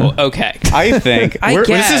 Yeah. oh, okay. I think I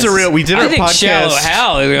guess. this is a real. We did our I think podcast. Shallow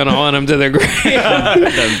Hal is going to haunt him to the grave.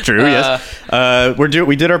 That's true. Yes.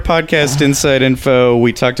 We did our podcast Inside Info.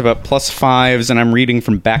 We talked about +5s, and I'm reading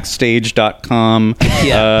from Backstage.com.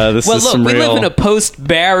 Yeah. This well, is look, some we real, live in a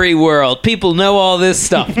post-Barry world. People know all this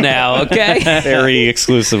stuff now. Okay. very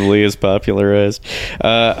exclusively is popularized.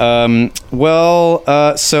 So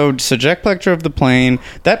Jack Black drove the plane.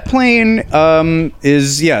 That plane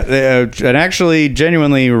is an actually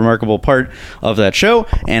genuinely remarkable part of that show,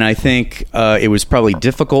 and I think it was probably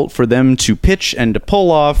difficult for them to pitch and to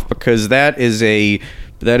pull off, because that is a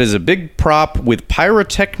big prop with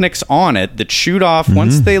pyrotechnics on it that shoot off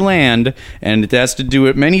once they land, and it has to do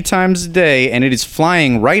it many times a day, and it is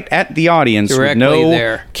flying right at the audience Directly with no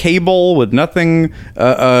there. cable, with nothing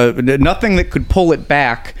that could pull it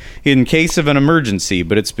back in case of an emergency.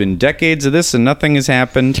 But it's been decades of this, and nothing has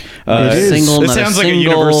happened. This sounds like a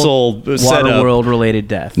Universal setup. Waterworld related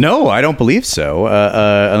death. No, I don't believe so.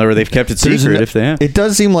 Or they've kept it secret if they have. It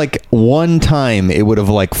does seem like one time it would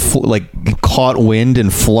have caught wind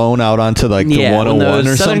and flown out onto the 101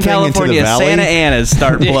 or Southern something California into the valley. Santa Anas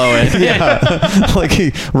start blowing.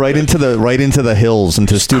 Like right into the hills,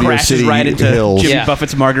 into Studio Crashes City right into hills. Jimmy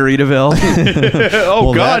Buffett's Margaritaville.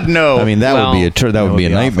 God, no! I mean, that would be a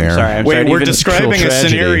nightmare. Sorry, Wait, we're describing a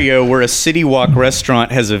scenario where a City Walk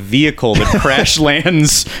restaurant has a vehicle that crash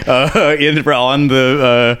lands on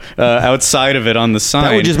the outside of it on the sign.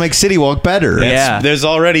 That would just make City Walk better. There's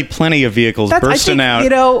already plenty of vehicles bursting out. You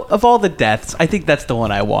know, of all the deaths, I think that's the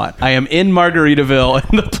one I want. I am in Margaritaville,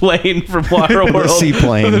 and the plane from Waterworld, the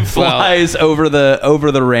seaplane flies over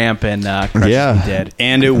the ramp and crushes me dead.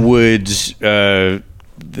 And it would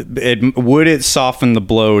would it soften the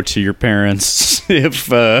blow to your parents if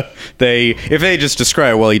they just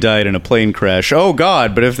describe, well, he died in a plane crash? Oh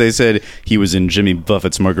God! But if they said he was in Jimmy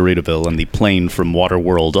Buffett's Margaritaville and the plane from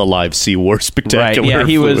Waterworld, a live Sea War spectacular. Right?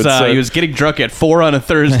 Yeah, he was getting drunk at 4 on a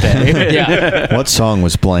Thursday. Yeah. What song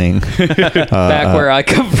was playing? Back where I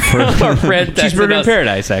come from, a friend Cheeseburger in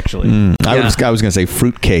Paradise, actually. I was going to say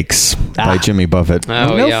Fruitcakes by Jimmy Buffett.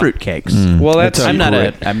 No fruitcakes. Well, that's I'm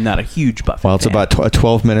not a huge Buffett. Well, it's about a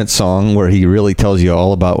 12-minute song where he really tells you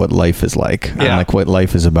all about what life is like, and like what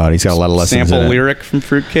life is about. He's got a lot of lessons. Sample in lyric from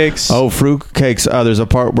Fruitcakes. Oh, Fruitcakes. There's a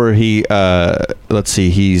part where he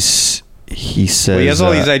he says he has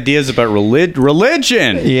all these ideas about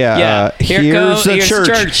religion. Yeah. Here's the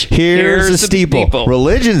church. Here's the steeple.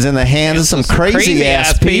 Religion's in the hands of some crazy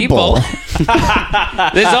ass people.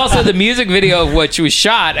 There's also the music video of which was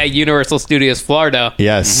shot at Universal Studios Florida.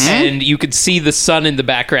 Yes. And you could see the sun in the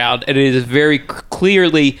background, and it is very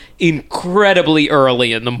clearly incredibly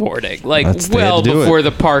early in the morning, like well before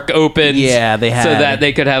the park opened. Yeah, they had, so that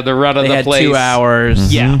they could have the run of the place. 2 hours.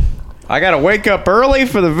 Mm-hmm. Yeah. I gotta wake up early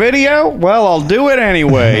for the video. Well, I'll do it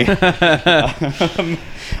anyway.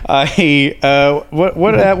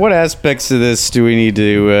 What aspects of this do we need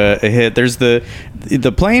to hit? There's the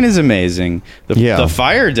plane is amazing. The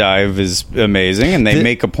fire dive is amazing, and they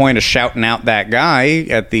make a point of shouting out that guy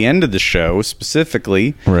at the end of the show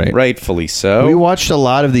specifically, rightfully so. We watched a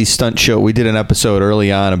lot of these stunt shows. We did an episode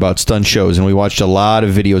early on about stunt shows, and we watched a lot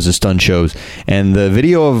of videos of stunt shows. And the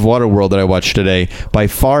video of Waterworld that I watched today by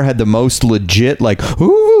far had the most legit, like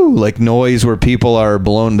ooh, like noise where people are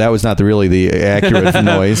blown. That was not really the accurate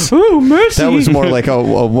noise. Ooh, mercy. That was more like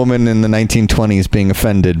a woman in the 1920s being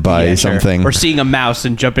offended by something, or seeing a mouse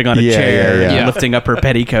and jumping on a chair and lifting up her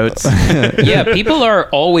petticoats. Yeah, people are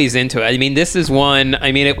always into it. I mean, this is one.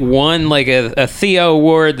 I mean, it won like a Thea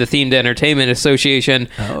Award, the Themed Entertainment Association,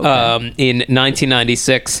 in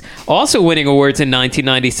 1996. Also winning awards in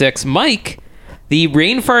 1996. Mike, the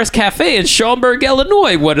Rainforest Cafe in Schaumburg,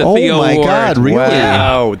 Illinois, won a Thea Award. Oh my God, really?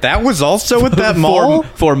 Wow, that was also at that mall?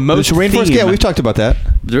 For most Rainforest. Yeah, we've talked about that.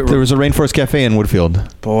 There was a Rainforest Cafe in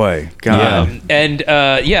Woodfield. Boy, God.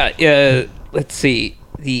 Let's see.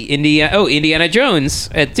 The Indiana Jones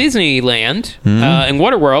at Disneyland and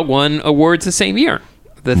Waterworld won awards the same year.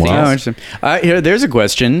 Interesting. There's a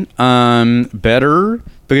question. Better,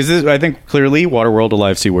 because I think clearly Waterworld: A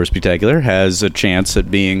Live Sea War Spectacular has a chance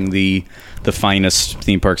at being the finest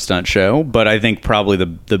theme park stunt show, but I think probably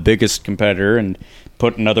the biggest competitor, and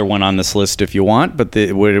put another one on this list if you want, but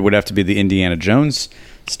it would have to be the Indiana Jones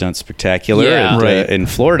Stunt Spectacular in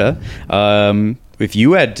Florida.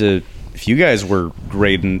 If you guys were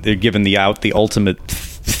giving the ultimate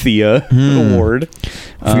Thea Award.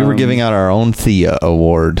 If we were giving out our own Thea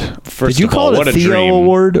Award. First Did you of all, call it a Thea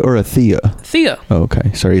Award or a Thea? Thea. Oh,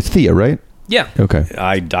 okay. Sorry, it's Thea, right? Yeah. Okay.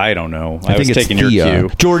 I don't know. I think was it's taking Thea. your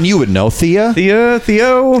cue. Jordan, you would know Theo.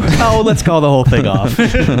 Oh, let's call the whole thing off.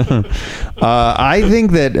 I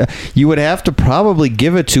think that you would have to probably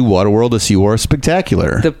give it to Waterworld: A Sea War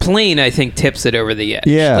Spectacular. The plane, I think, tips it over the edge.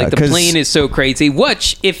 Yeah, like the plane is so crazy.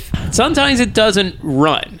 Which, if sometimes it doesn't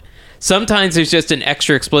run. Sometimes there's just an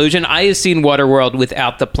extra explosion. I have seen Waterworld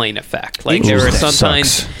without the plane effect. Like there are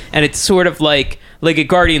sometimes, and it's sort of like at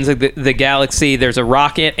Guardians of the Galaxy, there's a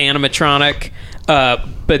rocket animatronic,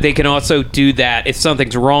 but they can also do that if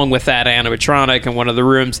something's wrong with that animatronic in one of the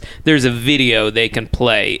rooms. There's a video they can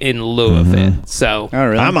play in lieu of it. So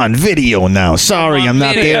I'm on video now. Sorry, I'm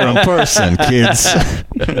not there in person, kids.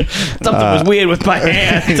 Something was weird with my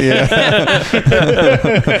hand.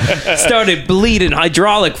 Started bleeding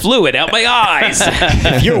hydraulic fluid out my eyes.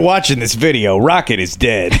 If you're watching this video, Rocket is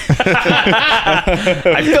dead.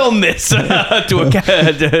 I filmed this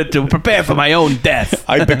to prepare for my own death.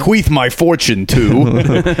 I bequeath my fortune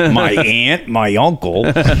to my aunt, my uncle.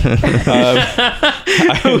 Lean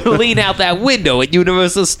out that window at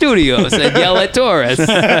Universal Studios and yell at tourists.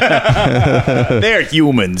 They're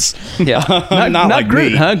humans. Yeah. Not like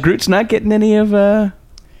Groot, me. huh? Groot's not getting any of...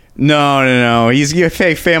 No. He's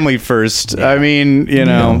family first. Yeah. I mean,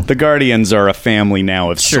 the Guardians are a family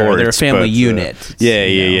now of sorts. They're a family unit.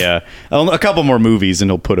 Yeah. A couple more movies,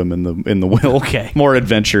 and he'll put them in the will. Okay. More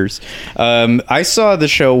adventures. I saw the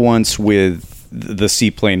show once with the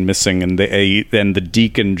seaplane missing, and the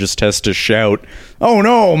deacon just has to shout, "Oh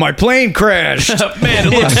no, my plane crashed!" Man,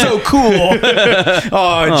 it looks so cool.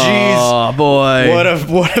 Oh jeez, oh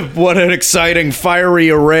boy, what an exciting fiery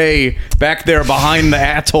array back there behind the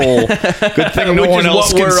atoll. Good thing no one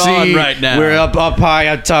else can see right now. We're up high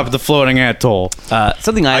on top of the floating atoll.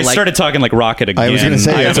 Something I like. Started talking like Rocket again. I was going to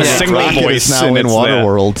say, I have a single Rocket voice is now in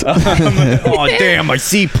Waterworld. Oh damn, my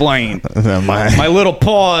seaplane! My little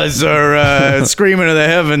paws are screaming to the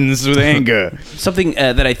heavens with anger. Something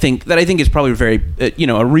that I think is probably very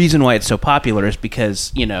a reason why it's so popular is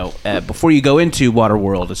because before you go into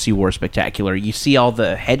Waterworld, a SeaWars Spectacular, you see all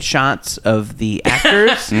the headshots of the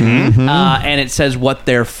actors, and it says what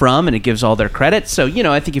they're from, and it gives all their credits. So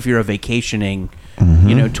I think if you're a vacationing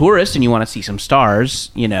tourist and you want to see some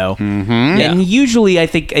stars, and usually I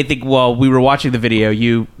think while we were watching the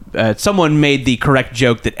video, someone made the correct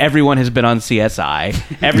joke that everyone has been on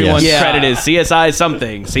CSI. Everyone's credit is CSI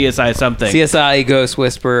something. CSI, Ghost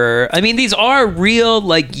Whisperer. I mean, these are real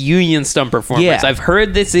union stunt performers. Yeah. I've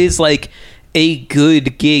heard this is a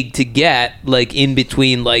good gig to get in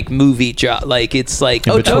between movie job. It's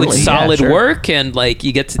totally. It's solid work, and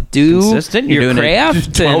you get to do consistent. your You're doing craft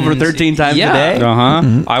it 12 or 13 times a day.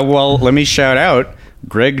 Let me shout out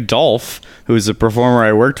Greg Dolph, who's a performer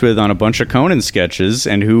I worked with on a bunch of Conan sketches,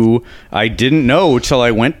 and who I didn't know till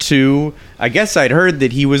I went to. I guess I'd heard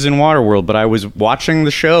that he was in Waterworld, but I was watching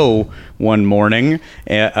the show one morning,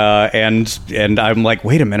 and I'm like,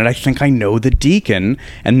 wait a minute, I think I know the Deacon.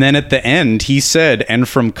 And then at the end, he said, "And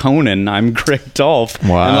from Conan, I'm Greg Dolph."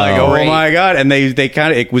 Wow! And like, oh my god! And they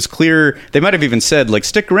kind of, it was clear. They might have even said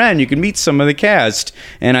stick around, you can meet some of the cast.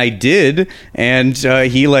 And I did, and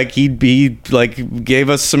he gave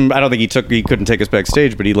us some. I don't think he couldn't take us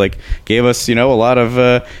backstage, but he gave us a lot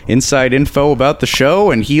of inside info about the show,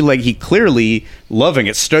 and he clearly loving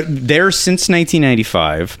it. There since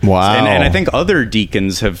 1995. Wow. And I think other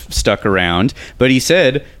Deacons have stuck around, but he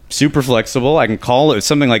said super flexible. I can call it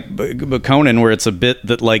something like Conan, where it's a bit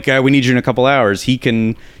that we need you in a couple hours.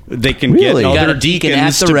 They can Really? get You got other a deacon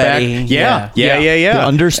deacons at the to back. ready. Yeah. The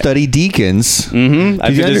understudy deacons.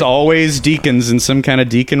 There's always deacons in some kind of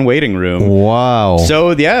deacon waiting room. Wow.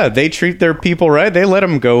 So they treat their people right. They let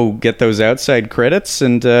them go get those outside credits.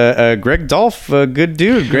 And Greg Dolph, a good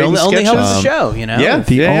dude, great Only sketches. helps the show,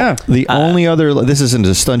 The only other, this isn't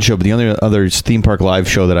a stunt show, but the only other theme park live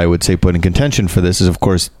show that I would say put in contention for this is, of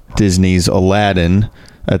course, Disney's Aladdin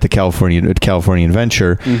at the California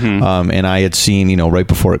Adventure. And I had seen, right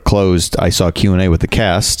before it closed, I saw Q&A with the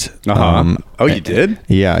cast. You did?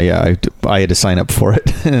 Yeah. I had to sign up for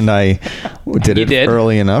it, and I did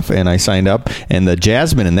early enough, and I signed up. And the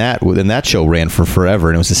Jasmine in that show ran for forever,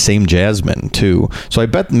 and it was the same Jasmine too. So I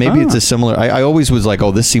bet maybe it's a similar. I always was like,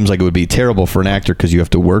 oh, this seems like it would be terrible for an actor because you have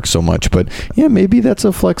to work so much. But yeah, maybe that's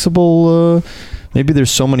a flexible. Maybe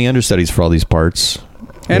there's so many understudies for all these parts.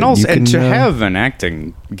 And also, and to have an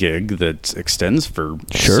acting gig that extends for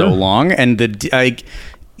so long, and Greg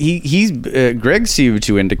seemed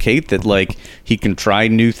to indicate that he can try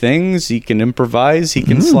new things, he can improvise, he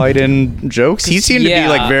can slide in jokes. He seemed to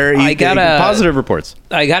be very positive reports.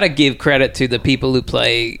 I gotta give credit to the people who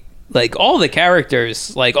play. All the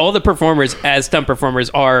characters, all the performers as stunt performers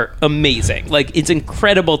are amazing. It's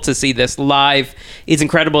incredible to see this live. It's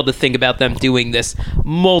incredible to think about them doing this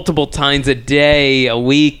multiple times a day, a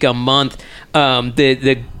week, a month.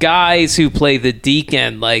 The guys who play the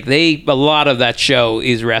Deacon, a lot of that show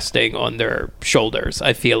is resting on their shoulders.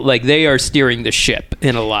 I feel like they are steering the ship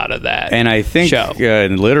in a lot of that. And I think show.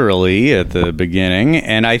 Literally at the beginning,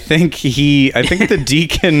 and I think the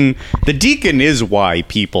Deacon is why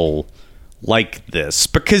people like this,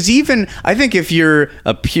 because even I think if you're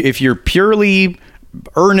purely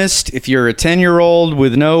earnest, if you're a 10-year-old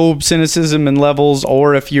with no cynicism and levels,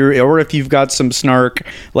 or if you've got some snark,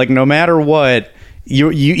 no matter what,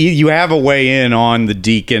 you have a way in on the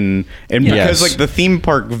Deacon, and because the theme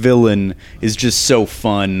park villain is just so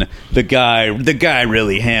fun, the guy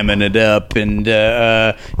really hamming it up, and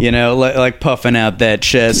puffing out that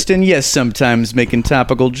chest, and yes, sometimes making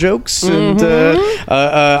topical jokes, and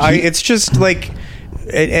it's just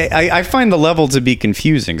I find the level to be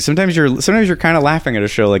confusing. Sometimes you're kind of laughing at a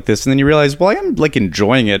show like this, and then you realize, well, I am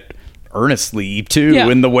enjoying it earnestly too,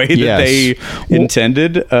 in the way that they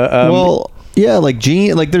intended. Yeah,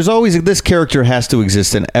 Genie, there's always this character has to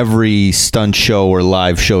exist in every stunt show or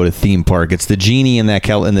live show at a theme park. It's the Genie in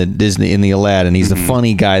the Disney in the Aladdin. He's the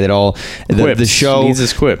funny guy that the show needs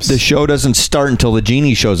his quips. The show doesn't start until the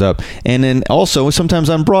Genie shows up. And then also sometimes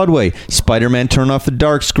on Broadway, Spider-Man Turn Off the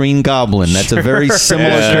Dark Screen Goblin. That's a very similar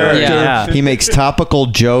character. Yeah. He makes topical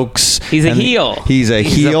jokes. He's a heel. He's a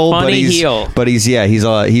heel, funny heel. But he's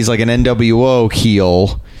like an NWO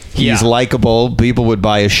heel. He's likable. People would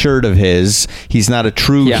buy a shirt of his. He's not a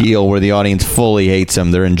true heel where the audience fully hates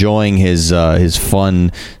him. They're enjoying his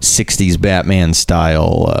fun 60s Batman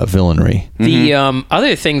style villainry. The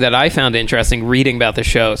other thing that I found interesting reading about the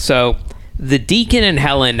show, so the Deacon and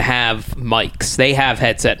Helen have mics. They have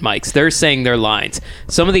headset mics. They're saying their lines.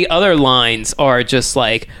 Some of the other lines are just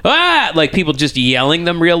like, like people just yelling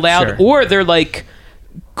them real loud, or they're like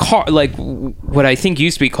like what I think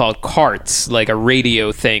used to be called carts, like a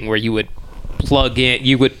radio thing where you would plug in,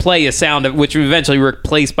 you would play a sound which eventually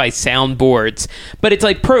replaced by soundboards, but it's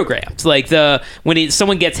like programs. Like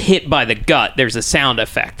someone gets hit by the gut, there's a sound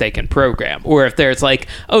effect they can program, or if there's like,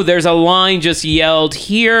 there's a line just yelled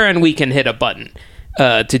here, and we can hit a button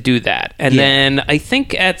to do that. And then I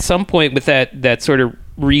think at some point with that sort of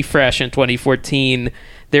refresh in 2014.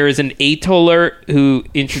 There is an Atoller who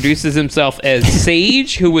introduces himself as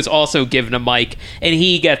Sage, who was also given a mic, and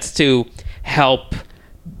he gets to help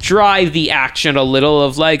drive the action a little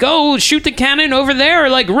of like, shoot the cannon over there, or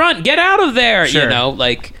like run, get out of there,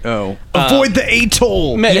 like avoid the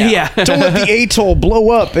atoll. Don't let the atoll blow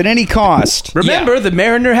up at any cost. Remember, the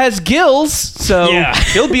Mariner has gills, so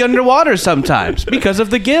he'll be underwater sometimes because of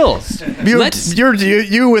the gills.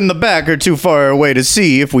 You in the back are too far away to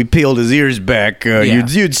see. If we peeled his ears back,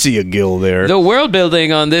 you'd see a gill there. The world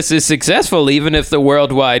building on this is successful, even if the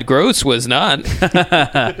worldwide gross was not.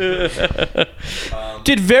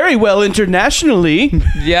 Did very well internationally.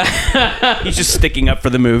 Yeah. He's just sticking up for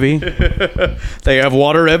the movie. They have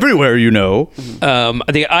water everywhere,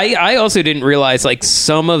 I also didn't realize like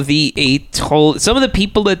some of the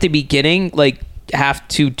people at the beginning like have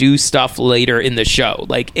to do stuff later in the show.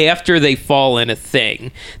 Like after they fall in a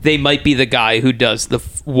thing, they might be the guy who does the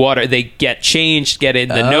water. They get changed, get in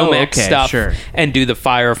the Nomex stuff, and do the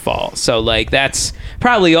firefall. So like that's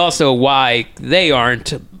probably also why they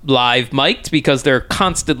aren't live mic'd, because they're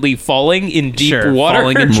constantly falling in deep water,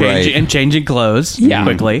 falling and changing clothes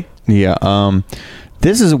quickly.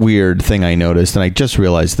 This is a weird thing I noticed, and I just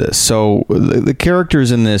realized this. So the characters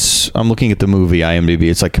in this, I'm looking at the movie IMDb.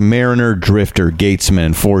 It's like Mariner, Drifter, Gatesman,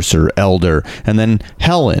 Enforcer, Elder, and then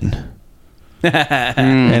Helen.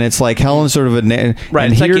 And it's like Helen's sort of a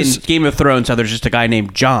right. It's like in Game of Thrones, how there's just a guy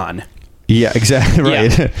named John. Yeah, exactly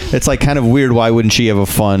right. Yeah. It's like kind of weird. Why wouldn't she have a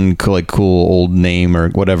fun, like, cool old name or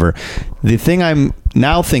whatever? The thing I'm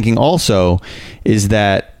now thinking also is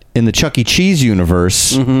that in the Chuck E. Cheese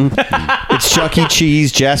universe, it's Chuck E.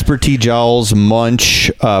 Cheese, Jasper T. Jowls, Munch,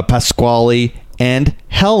 Pasquale, and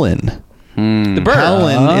Helen. The bird.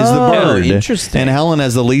 Helen is the bird. Interesting. And Helen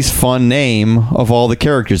has the least fun name of all the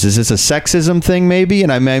characters. Is this a sexism thing, maybe?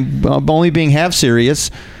 And I'm only being half serious.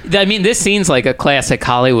 I mean, this seems like a classic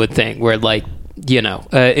Hollywood thing where, like,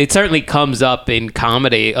 it certainly comes up in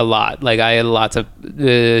comedy a lot. Like, I had lots of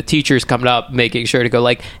teachers coming up making sure to go,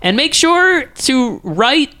 like, and make sure to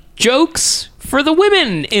write jokes for the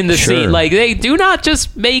women in the scene. Like, they do not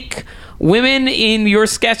just make women in your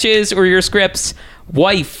sketches or your scripts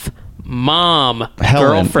wife, mom,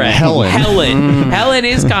 girlfriend. Helen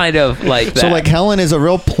is kind of like that. So like Helen is a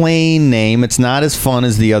real plain name. It's not as fun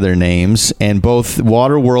as the other names, and both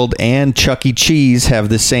Waterworld and Chuck E. Cheese have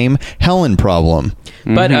the same Helen problem.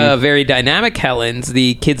 But very dynamic Helens,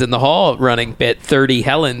 the Kids in the Hall running bit, 30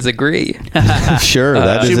 Helens agree. Sure,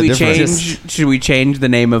 that is a difference. Should we change the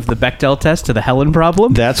name of the Bechdel test to the Helen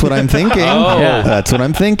problem? That's what I'm thinking. That's what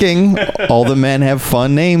I'm thinking. All the men have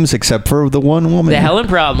fun names except for the one woman. The Helen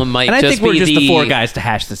problem might and I just think we're be just the four guys to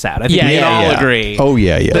hash this out. I think we can all agree. Oh,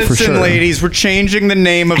 yeah, Listen, for sure. ladies, we're changing the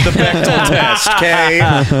name of the Bechdel test, okay?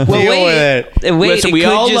 Deal with it. Listen, we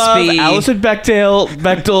all love Alison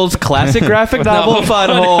Bechdel's classic graphic novel Fun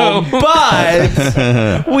Home,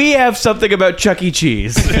 but we have something about Chuck E.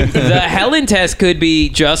 Cheese. The Helen test could be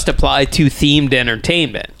just applied to themed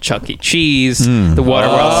entertainment. Chuck E. Cheese, the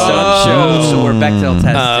Waterworld Stunt Show. So where Bechdel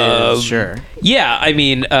test is, sure. Yeah, I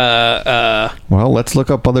mean, well, let's look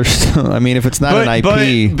up other stuff. I mean, if it's not an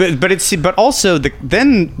IP, but also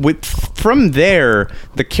from there,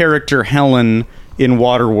 the character Helen in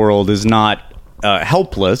Waterworld is not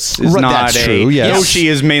helpless. Is not that's true. Yes. Yoshi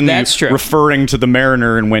is mainly referring to the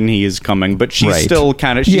Mariner and when he is coming, but she's still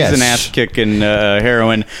kind of an ass kicking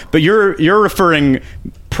heroine. But you're referring.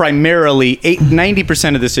 Primarily,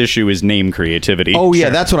 90% of this issue is name creativity. Oh yeah,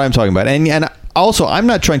 that's what I'm talking about. And also, I'm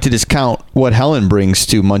not trying to discount what Helen brings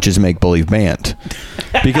to Munch's Make Believe Band,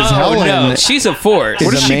 because Helen, she's a force.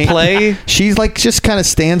 What does she play? She's like just kind of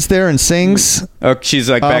stands there and sings. Oh, she's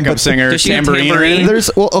like backup singer, tambourine.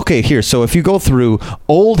 Here. So if you go through,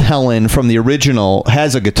 old Helen from the original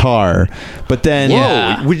has a guitar, but then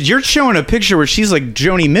you're showing a picture where she's like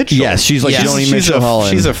Joni Mitchell. Yes, she's like Joni Mitchell.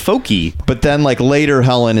 Helen. She's a folky. But then like later,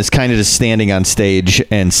 Helen is kind of just standing on stage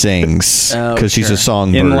and sings because she's a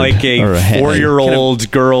songbird. In like a 4-year-old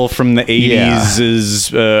girl from the 80s is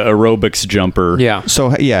aerobics jumper. Yeah. So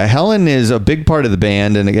Helen is a big part of the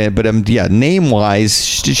band, and again, but name wise,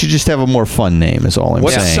 she should just have a more fun name. Is all I'm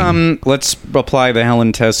saying. Let's apply the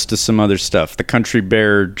Helen test to some other stuff. The Country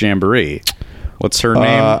Bear Jamboree. What's her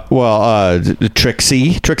name?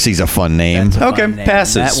 Trixie. Trixie's a fun name.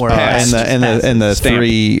 Passes. And the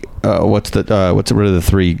three. What are the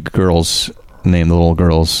three girls' name? The little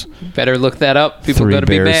girls. Better look that up. People are going to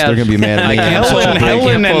be mad. They're going to be mad at me.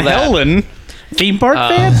 Helen. Theme park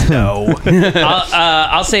fans? No.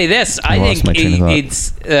 I'll say this. I think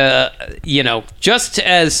it's just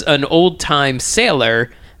as an old time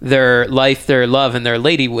sailor, their life, their love, and their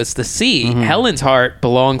lady was the sea. Mm-hmm. Helen's heart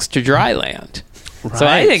belongs to dry land. Right, so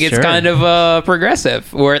I think it's kind of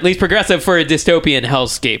progressive, or at least progressive for a dystopian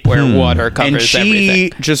hellscape where water covers everything.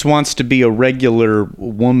 And she just wants to be a regular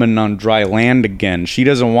woman on dry land again. She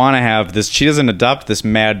doesn't want to have this. She doesn't adopt this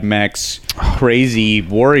Mad Max crazy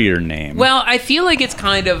warrior name. Well, I feel like it's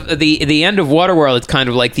kind of the end of Waterworld. It's kind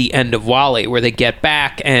of like the end of WALL-E, where they get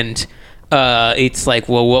back and it's like,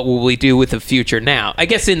 well, what will we do with the future now? I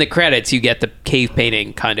guess in the credits you get the cave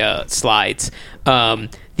painting kind of slides.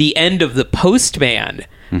 The end of The Postman,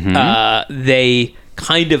 they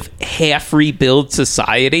kind of half rebuild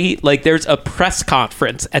society. Like there's a press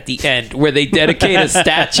conference at the end where they dedicate a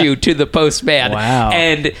statue to the Postman. Wow.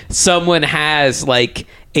 And someone has like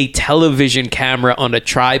a television camera on a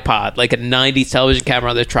tripod, like a 90s television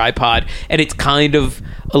camera on the tripod, and it's kind of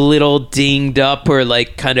a little dinged up or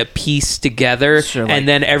like kind of pieced together. Sure, and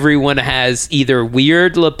then everyone has either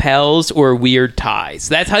weird lapels or weird ties.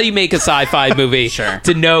 That's how you make a sci-fi movie. Sure.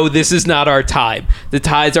 To know this is not our time. The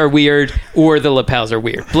ties are weird or the lapels are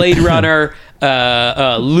weird. Blade Runner,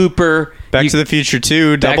 Looper, Back to the Future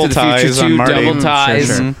 2, double ties on Marty. Double ties.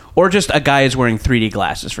 Sure. Or just a guy is wearing 3D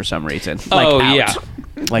glasses for some reason. Yeah.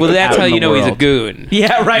 Like well, that's how you know world. He's a goon.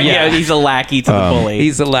 Yeah, right. Yeah, he's a lackey to the bully.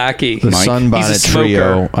 He's a lackey. The Sunbonnet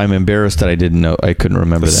Trio. I'm embarrassed that I didn't know. I couldn't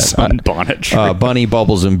remember that. Sunbonnet Trio. Bunny,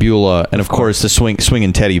 Bubbles, and Beulah, and of course the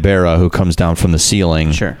swinging Teddy Bear who comes down from the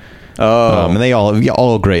ceiling. Sure. And they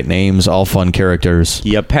all great names, all fun characters.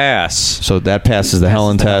 You pass. So that passes the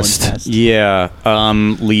Helen test. Yeah.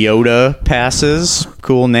 Leota passes.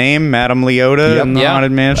 Cool name, Madame Leota in the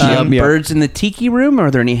Haunted Mansion. Birds in the Tiki Room.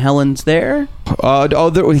 Are there any Helens there? I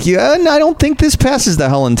don't think this passes the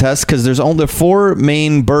Helen test because there's only 4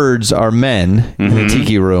 main birds are men in the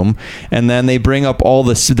Tiki Room, and then they bring up all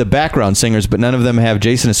the background singers, but none of them have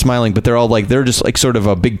Jason is Smiling, but they're just like sort of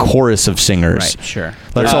a big chorus of singers. Right, sure.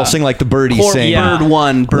 Let's all sing like the birdies sing. Bird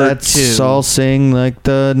 1, bird Let's 2. Let's all sing like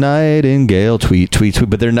the nightingale, tweet, tweet, tweet.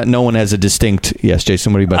 But no one has a distinct. Yes,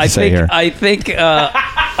 Jason, what are you about to say here? I think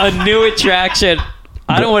a new attraction.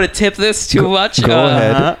 I don't want to tip this too much. Go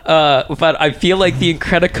ahead. But I feel like the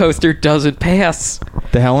Incredicoaster doesn't pass.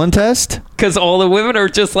 The Helen test? Because all the women are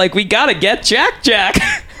just like, we gotta get Jack.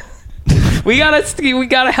 we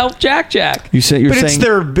gotta help Jack. You're saying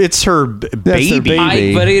it's her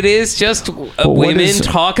baby. But it is just women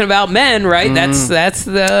talking about men, right? That's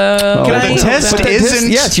the. The test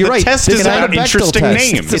isn't. Yes, you're right. The test is about interesting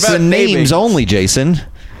names. It's about names only, Jason.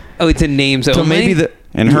 Oh, it's a names only. So maybe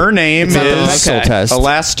and her name is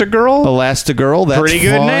Elastigirl. Elastigirl. That's pretty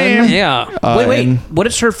good fun. name. Yeah. Wait. What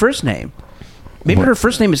is her first name? Maybe her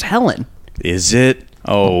first name is Helen. Is it?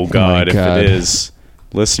 Oh God! If it is,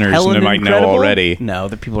 listeners Helen might Incredible? know already. No,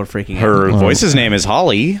 the people are freaking out. Her voice's name is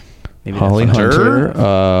Holly. Maybe Holly Hunter.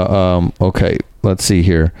 Okay, let's see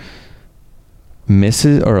here.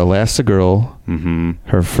 Mrs. or Elastigirl. Mm-hmm.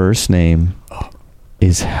 Her first name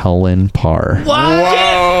is Helen Parr.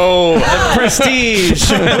 Whoa!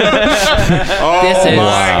 Prestige. Oh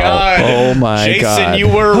my God! Oh my Jason, God! Jason, you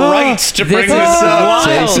were right to bring this up.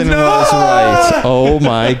 Jason was right. Oh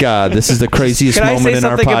my God! This is the craziest moment in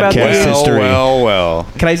our podcast history. Well.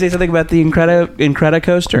 Can I say something about the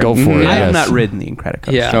Incredicoaster? Go for it. I have yes. not ridden the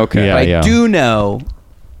Incredicoaster. Yeah. Okay. Yeah, I do know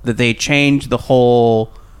that they changed the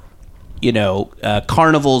whole,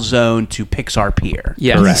 Carnival Zone to Pixar Pier.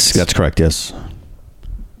 Yes. Correct. That's correct. Yes.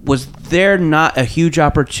 Was there not a huge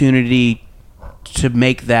opportunity to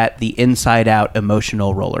make that the Inside Out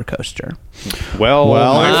emotional roller coaster? Well,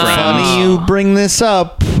 my friend. funny you bring this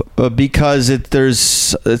up. because they're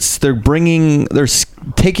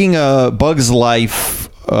taking a Bug's Life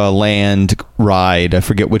land ride. I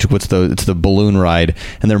forget it's the balloon ride,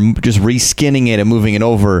 and they're just reskinning it and moving it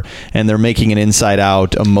over, and they're making an Inside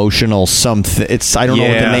Out emotional something. I don't know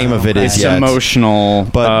what the name of it is yet. It's emotional,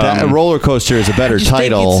 but that Roller Coaster is a better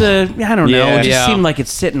title. I don't know. It just seemed like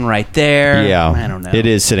it's sitting right there. Yeah, I don't know. It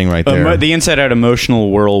is sitting right there. The Inside Out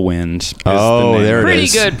emotional whirlwind. There it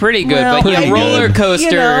is. Pretty good. Well, but Roller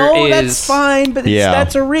Coaster is that's fine, but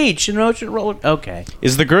that's a reach. An ocean roller. Okay.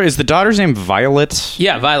 Is the daughter's name Violet?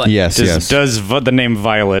 Yeah, Violet. Yes. Does the name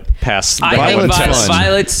Violet pass the Helen test?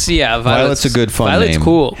 Violet's a good fun Violet's name.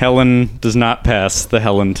 Cool. Helen does not pass the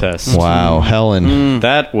Helen test. Wow, Helen.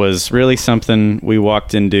 That was really something we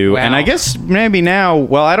walked into. Wow. And I guess maybe now,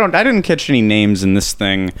 well, I didn't catch any names in this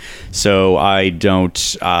thing, so I'm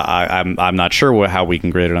not sure how we can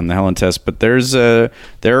grade it on the Helen test, but there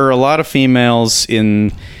are a lot of females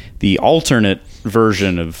in the alternate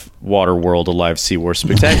version of Waterworld: Alive Seawar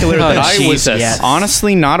Spectacular that I was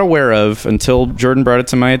honestly not aware of until Jordan brought it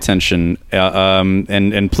to my attention.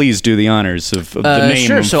 And please do the honors of the name.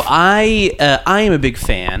 Sure. So I am a big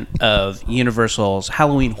fan of Universal's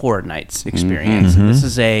Halloween Horror Nights experience. Mm-hmm. This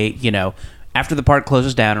is after the park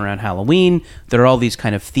closes down around Halloween, there are all these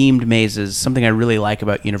kind of themed mazes. Something I really like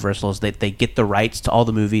about Universal is that they get the rights to all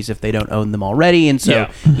the movies if they don't own them already, and so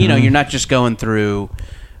you're not just going through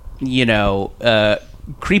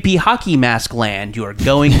creepy hockey mask land. You are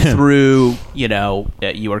going through, you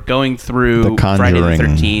are going through The Friday the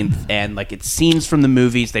Conjuring. 13th, and it's scenes from the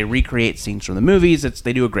movies. They recreate scenes from the movies.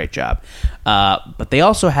 They do a great job. But they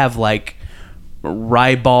also have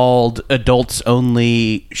ribald adults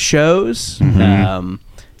only shows. Mm-hmm.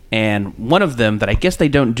 And one of them that I guess they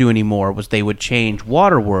don't do anymore was they would change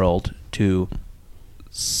Waterworld to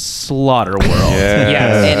Slaughter World.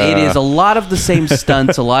 Yes. And it is a lot of the same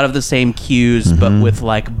stunts, a lot of the same cues, but with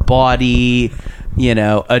body,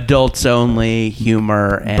 adults only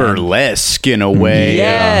humor and burlesque in a way.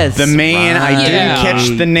 Yes. The main I didn't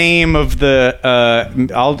catch the name of the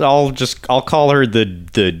I'll call her the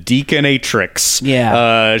Deaconatrix.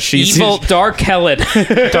 Yeah. She's Evil Dark Helen.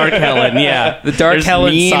 Dark Helen, yeah. The Dark There's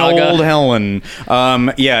Helen mean saga. old Helen.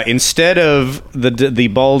 Instead of the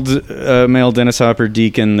bald male Dennis Hopper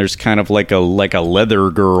deacon, there's kind of like a leather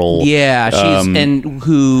girl. Yeah, she's and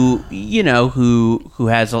who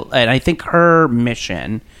has and I think her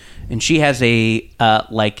mission, and she has a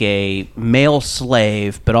male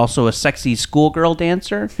slave, but also a sexy schoolgirl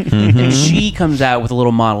dancer, and she comes out with a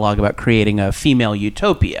little monologue about creating a female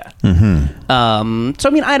utopia. So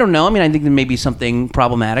I don't know. I think there may be something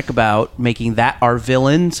problematic about making that our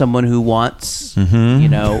villain, someone who wants a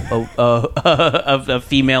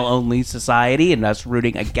female only society, and us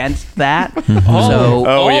rooting against that.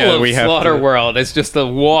 All of we have Slaughter World is just a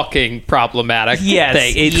walking problematic Yes,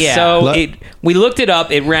 thing. It's yeah. We looked it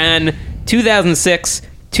up. It ran 2006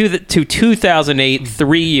 to 2008,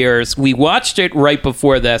 3 years. We watched it right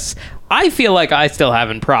before this. I feel like I still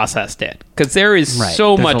haven't processed it because there is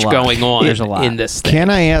so There's much a lot. going on There's a lot. in this thing. Can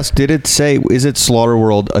I ask, did it say, is it Slaughter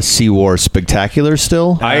World a Seawar Spectacular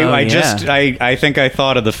still? I think I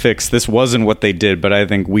thought of the fix. This wasn't what they did, but I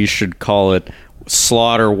think we should call it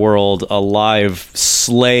Slaughter World Alive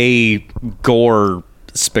Slay Gore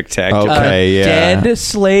Spectacular. Okay, yeah. Dead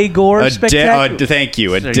slay gore spectacular. Thank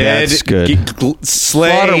you. That's good. Slay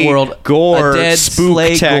Slaughter World Gore a dead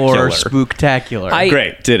slay gore Spooktacular. spooktacular.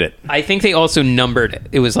 Great, did it. I think they also numbered it.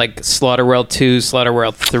 It was like Slaughter World 2, Slaughter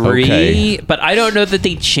World 3, Okay. but I don't know that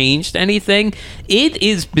they changed anything. It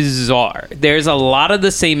is bizarre. There's a lot of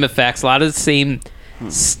the same effects, a lot of the same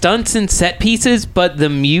stunts and set pieces, but the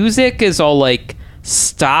music is all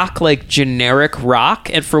stock generic rock,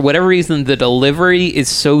 and for whatever reason the delivery is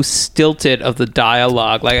so stilted of the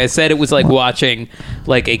dialogue. Like I said, it was like watching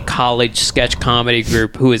a college sketch comedy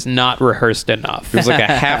group who is not rehearsed enough. It was like a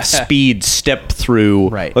half speed step through.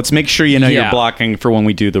 Right. Let's make sure you're blocking for when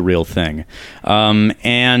we do the real thing.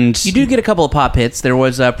 And You do get a couple of pop hits. There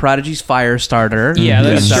was Prodigy's Firestarter. Yeah,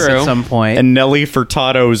 that's comes up true. At some point. and Nelly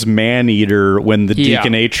Furtado's Man-Eater when the Yeah.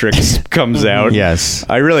 Deaconatrix comes out. Yes.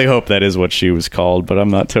 I really hope that is what she was called, but I'm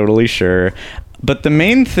not totally sure. But the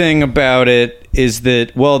main thing about it is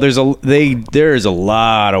that, well, there's a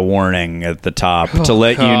lot of warning at the top to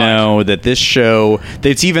let you know that this show,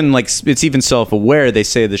 it's even self-aware. They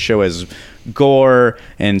say the show has gore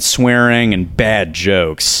and swearing and bad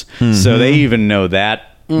jokes, so they even know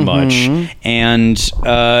that much. And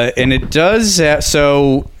it does that.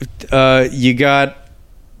 So you got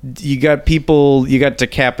people, you got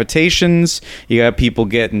decapitations, you got people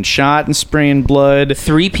getting shot and spraying blood.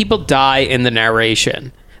 3 people die in the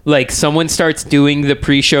narration. Like someone starts doing the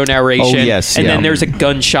pre-show narration, and then there's a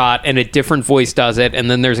gunshot, and a different voice does it, and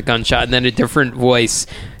then there's a gunshot, and then a different voice.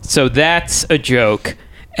 So that's a joke.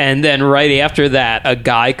 And then right after that, a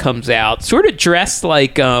guy comes out, sort of dressed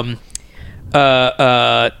like Tommy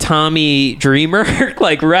Dreamer,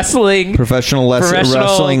 like wrestling, professional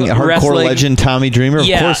wrestling, hardcore legend Tommy Dreamer. Of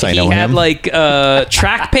course, I know him. He had like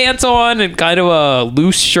track pants on and kind of a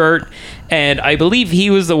loose shirt. And I believe he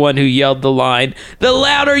was the one who yelled the line, "The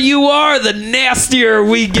louder you are, the nastier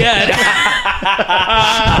we get."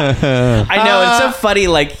 I know, it's so funny,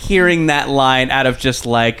 like, hearing that line out of just,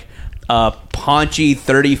 like, a paunchy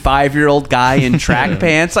 35-year-old guy in track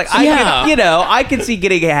pants. Like, I can see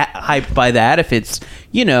getting hyped by that if it's,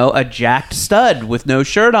 a jacked stud with no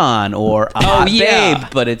shirt on, or a hot babe.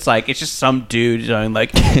 But it's like, it's just some dude going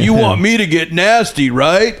like, "You want me to get nasty,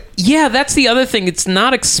 right?" Yeah, that's the other thing. It's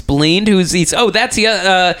not explained who's these. Oh, that's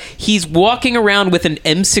the. He's walking around with an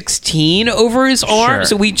M16 over his arm,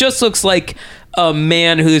 so he just looks like a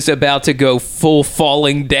man who's about to go full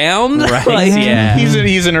falling down. Right. Like,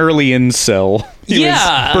 He's an early incel. He was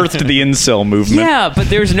birthed the incel movement. Yeah, but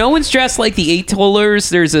there's no one's dressed like the Atollers.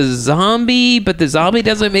 There's a zombie, but the zombie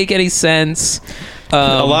doesn't make any sense.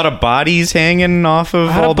 A lot of bodies hanging off of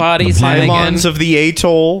all the pylons of the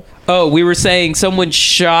atoll. Oh, we were saying someone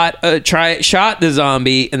shot the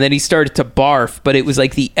zombie, and then he started to barf, but it was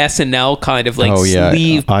like the SNL kind of like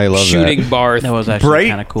sleeve shooting barf. That was actually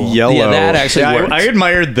kind of cool. Yellow. Yeah, that actually works. I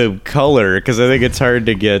admired the color because I think it's hard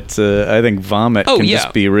to get. I think vomit can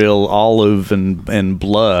just be real olive and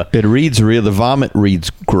blah. It reads real. The vomit reads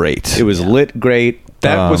great. It was lit great.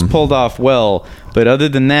 That was pulled off well. But other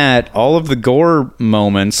than that, all of the gore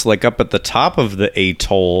moments, like up at the top of the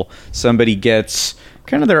atoll, somebody gets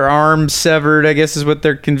kind of their arm severed, I guess is what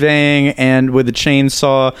they're conveying, and with a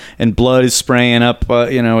chainsaw, and blood is spraying up,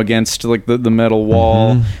 against like the metal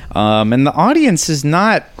wall. Mm-hmm. And the audience is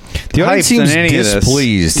not. The audience seems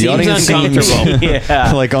displeased. The audience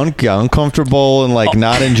uncomfortable. Like uncomfortable and like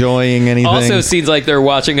not enjoying anything. Also seems like they're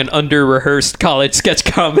watching an under-rehearsed college sketch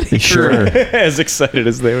comedy. Sure. As excited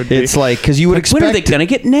as they would be. It's like, because you would expect... When are they going to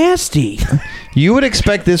get nasty? You would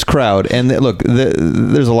expect this crowd, and look,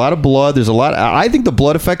 there's a lot of blood. There's a lot. I think the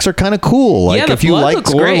blood effects are kind of cool. Like if you like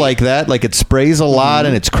gore great. Like that, like it sprays a lot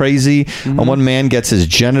and it's crazy. And one man gets his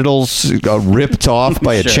genitals ripped off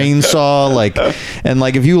by a chainsaw. And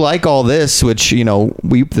if you like all this, which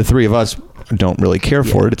the three of us don't really care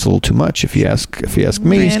for it. It's a little too much if you ask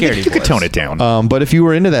me. You could tone it down. But if you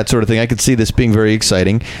were into that sort of thing, I could see this being very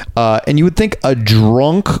exciting. And you would think a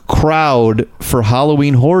drunk crowd for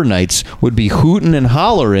Halloween Horror Nights would be hooting and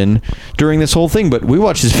hollering during this whole thing. But we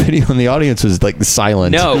watched this video and the audience was like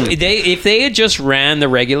silent. No, if they had just ran the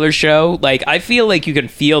regular show, like I feel like you can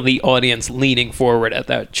feel the audience leaning forward at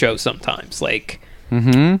that show sometimes. Like,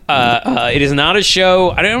 it is not a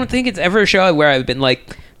show. I don't think it's ever a show where I've been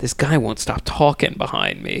like, this guy won't stop talking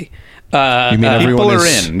behind me. You mean everyone people are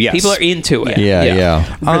in? Yes. People are into it.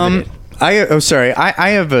 Yeah. I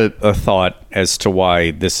have a thought as to why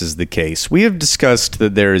this is the case. We have discussed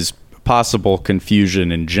that there is possible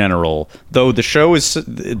confusion in general, though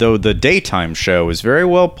the daytime show is very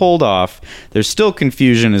well pulled off. There's still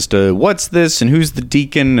confusion as to what's this and who's the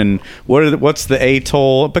deacon and what's the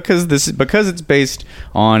atoll, because it's based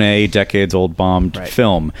on a decades-old bombed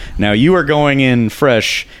film. Now you are going in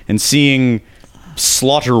fresh and seeing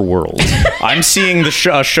Slaughter World. I'm seeing a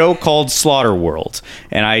show called Slaughter World,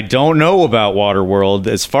 and I don't know about Waterworld.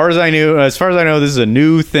 As far as I know, this is a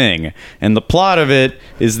new thing, and the plot of it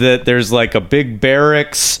is that there's like a big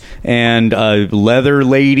barracks and a leather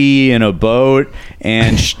lady in a boat,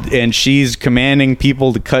 and she's commanding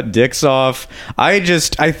people to cut dicks off. I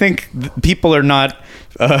think people are not.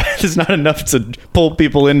 There's not enough to pull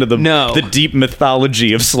people into the deep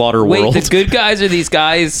mythology of Slaughter World. Wait, the good guys are these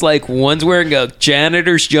guys, like, one's wearing a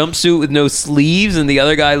janitor's jumpsuit with no sleeves, and the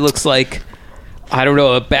other guy looks like, I don't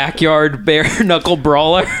know, a backyard bare knuckle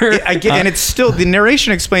brawler. I get, and it's still, the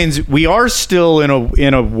narration explains we are still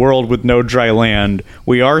in a world with no dry land.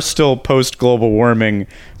 We are still post global warming,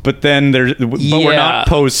 but then we're not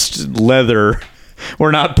post leather.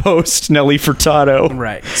 We're not post Nelly Furtado,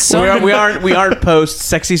 right? We aren't post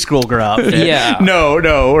sexy schoolgirl outfit. Yeah, no,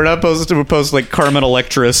 we're not post like Carmen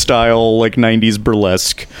Electra style like 90s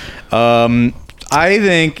burlesque. I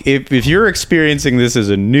think if you're experiencing this as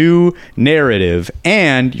a new narrative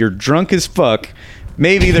and you're drunk as fuck,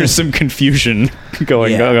 maybe there's some confusion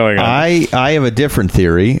going on. I have a different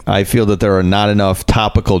theory. I feel that there are not enough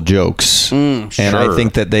topical jokes. And I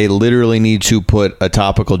think that they literally need to put a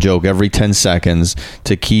topical joke every 10 seconds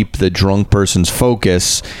to keep the drunk person's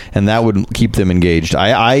focus, and that would keep them engaged.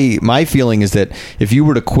 My feeling is that if you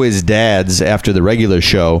were to quiz dads after the regular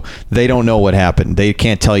show, they don't know what happened. They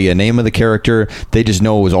can't tell you a name of the character. They just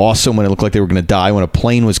know it was awesome when it looked like they were going to die when a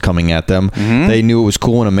plane was coming at them. They knew it was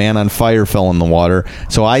cool when a man on fire fell in the water.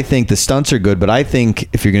 So I think the stunts are good, but I think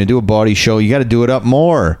if you're going to do a body show, you got to do it up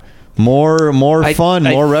more fun,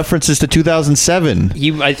 more references to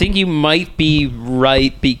 2007. I think you might be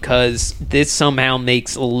right, because this somehow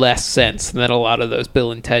makes less sense than a lot of those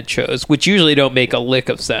Bill and Ted shows, which usually don't make a lick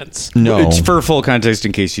of sense. No. It's for full context,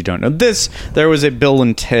 in case you don't know. There was a Bill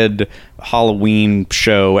and Ted Halloween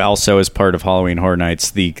show, also as part of Halloween Horror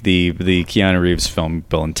Nights, the Keanu Reeves film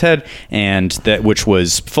Bill and Ted, and which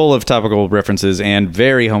was full of topical references and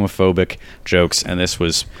very homophobic jokes, and this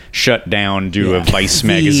was shut down due to a Vice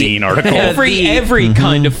magazine article. Every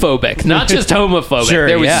kind of phobic, not just homophobic. Sure,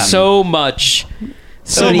 there was so much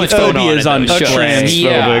phobias on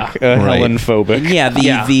transphobic, Helen-phobic. Yeah,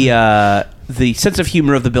 the sense of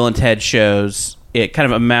humor of the Bill and Ted shows, it kind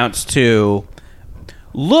of amounts to,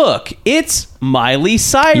 look, it's Miley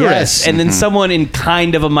Cyrus. Yes. And then someone in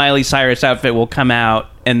kind of a Miley Cyrus outfit will come out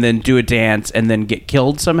and then do a dance and then get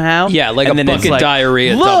killed somehow. Yeah, like and a bucket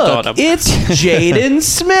diarrhea dumped on them. It's Jaden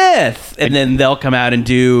Smith. And then they'll come out and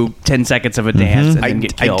do 10 seconds of a dance and then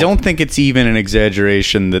get killed. I don't think it's even an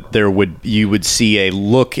exaggeration that you would see a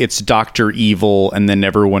look, it's Dr. Evil, and then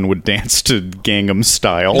everyone would dance to Gangnam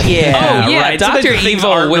Style. Yeah, right. Dr.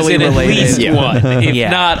 Evil was in at least one,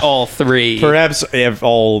 if not all three. Perhaps every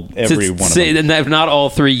one of them. And if not all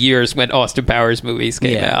 3 years when Austin Powers movies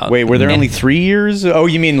came out. Wait, were there only 3 years? Oh,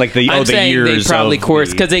 you mean like the I'm the saying years? They probably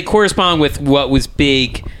because they correspond with what was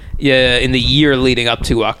big in the year leading up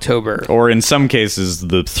to October, or in some cases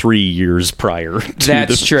the 3 years prior to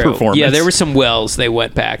That's the true. performance. Yeah, there were some wells they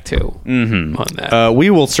went back to on that. We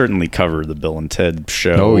will certainly cover the Bill and Ted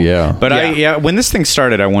show. Oh, yeah. But when this thing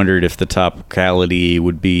started, I wondered if the topicality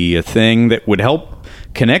would be a thing that would help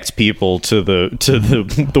connect people to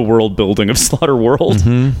the world building of Slaughter World.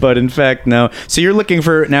 But in fact, no. So you're looking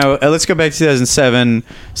for now. Let's go back to 2007.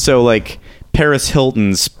 So like Paris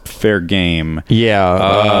Hilton's Fair Game.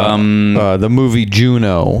 Yeah. The movie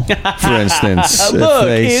Juno, for instance. Look,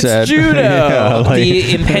 it's Juno.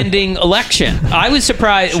 The impending election. I was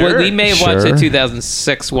surprised. Sure, we may have watched the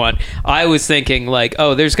 2006 one. I was thinking like,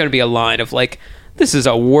 oh, there's going to be a line of like, this is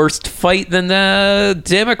a worse fight than the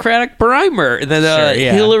Democratic primer, than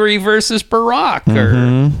Hillary versus Barack,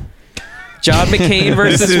 or John McCain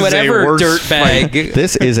versus whatever dirtbag.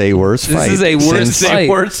 This is a worse fight. This is a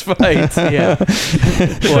worse fight. Yeah.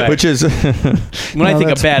 Which is when I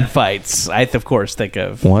think of bad fights, I of course think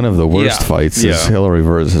of one of the worst fights is Hillary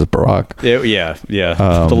versus Barack.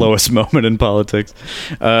 The lowest moment in politics.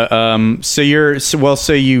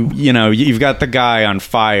 So you've got the guy on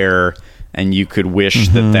fire, and you could wish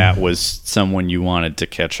that was someone you wanted to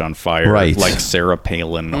catch on fire, right? Like Sarah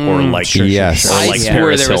Palin, or like I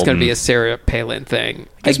swore there was going to be a Sarah Palin thing.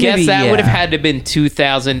 I guess that would have had to have been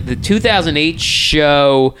 2000. The 2008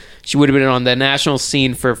 show, she would have been on the national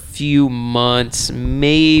scene for a few months,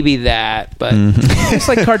 maybe that. But it's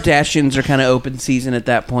like Kardashians are kind of open season at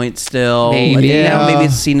that point still. Maybe, maybe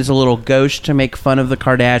it's seen as a little gauche to make fun of the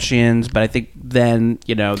Kardashians, but I think then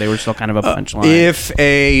they were still kind of a punchline. If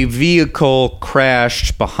a vehicle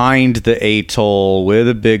crashed behind the atoll with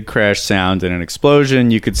a big crash sound and an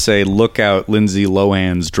explosion, you could say, "Look out, Lindsay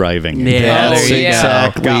Lohan's driving." Yeah, there you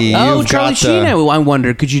go. Charlie Sheen. I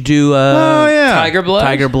wonder, could you do Tiger Blood?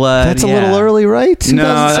 Tiger Blood. That's a little early, right? No,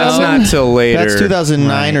 that's not till later. That's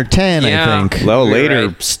 2009 or 10, I think. Well,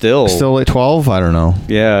 later, still like 12. I don't know.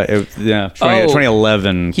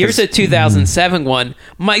 2011. Here's a 2007 one.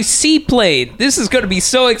 My seaplane. This is going to be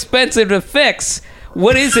so expensive to fix.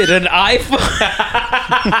 What is it? An iPhone?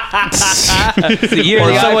 The year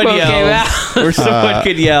the iPhone came out. Or someone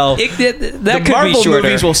could yell. That could Marvel be shorter.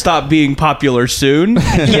 movies will stop being popular soon.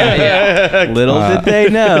 Yeah. Little did they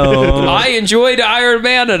know. I enjoyed Iron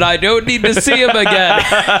Man, and I don't need to see him again.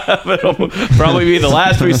 It'll probably be the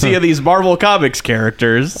last we see of these Marvel Comics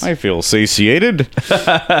characters. I feel satiated.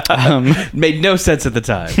 Made no sense at the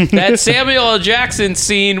time. That Samuel L. Jackson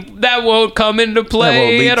scene, that won't come into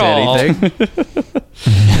play at all.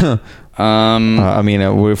 I mean,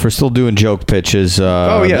 if we're still doing joke pitches,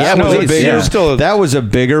 that was a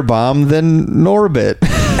bigger bomb than Norbit.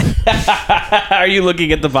 Are you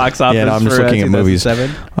looking at the box office? Yeah, no, I'm just looking at movies.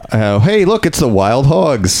 Hey, look, it's the Wild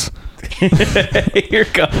Hogs. Here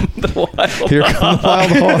come the wild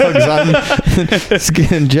hogs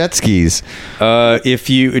on jet skis.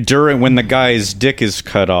 When the guy's dick is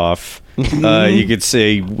cut off, you could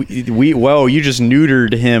say, you just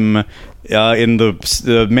neutered him in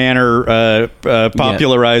the manner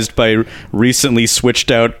popularized by recently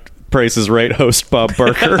switched out Price is Right host Bob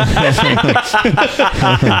Barker. The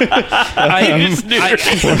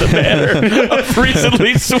manner of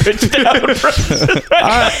recently switched out Price is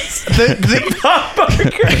Right. Bob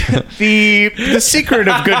Barker. The secret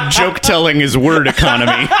of good joke telling is word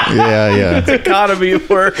economy. Yeah. Economy of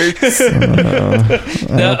words.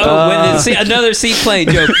 Another seaplane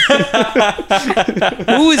joke.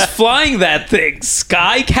 Who is flying that thing?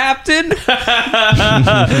 Sky Captain?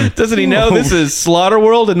 Doesn't he know this is Slaughter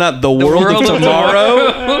World and not the world of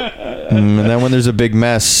tomorrow? And then when there's a big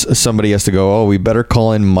mess, somebody has to go, we better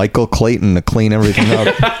call in Michael Clayton to clean everything up.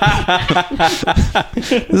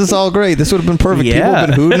 This is all great. This would have been perfect. Yeah. People have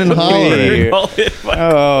been hooting and hollering.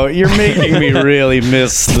 Oh, you're making me really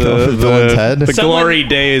miss the glory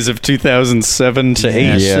days of 2007 to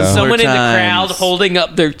 8. Yeah. Someone in the crowd holding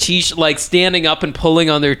up their t-shirt, like standing up and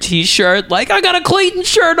pulling on their t-shirt, like, I got a Clayton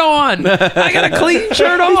shirt on. I got a Clayton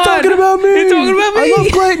shirt on. He's talking about me. I love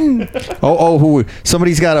Clayton.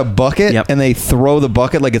 Somebody's got a bucket and they throw the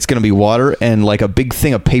bucket like it's going to be water, and like a big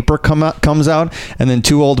thing of paper comes out, and then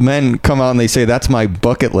two old men come out and they say, "That's my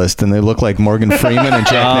bucket list," and they look like Morgan Freeman and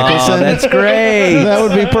Jack Nicholson. That's great. That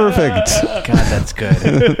would be perfect. God, that's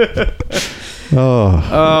good.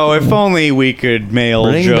 Oh, if only we could mail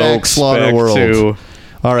Bring jokes back Slaughter back World. to...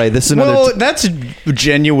 All right, this is another. Well, that's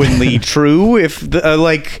genuinely true. If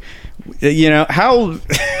how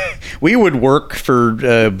we would work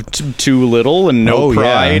for too little and no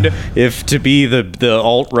pride if to be the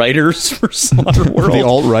alt-writers for Slaughter World. The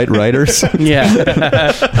alt-right writers.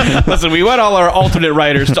 Yeah. Listen, we want all our alternate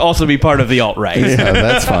writers to also be part of the alt-right. Yeah,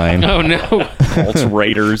 that's fine. Oh no.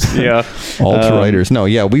 Alt-writers. Yeah. Alt-writers. No,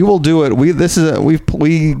 yeah, we will do it. We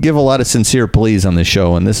give a lot of sincere pleas on this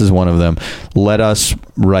show, and this is one of them. Let us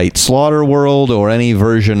write Slaughter World or any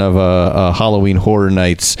version of a Halloween Horror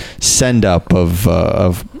Nights send-up of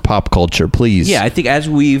pop culture, please. Yeah, I think as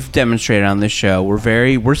we've demonstrated on this show,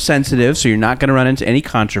 we're sensitive, so you're not going to run into any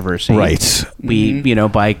controversy. Right. We,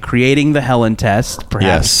 by creating the Helen test,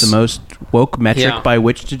 perhaps the most woke metric by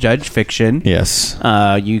which to judge fiction. Yes.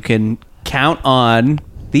 You can count on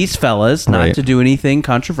these fellas not to do anything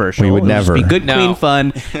controversial. We would never. Just be good, clean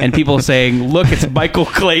fun, and people saying, "Look, it's Michael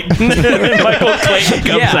Clayton." And Michael Clayton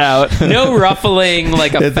comes out. No ruffling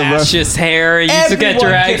like a fascist hair. You used to get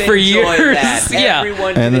dragged for years. Yeah,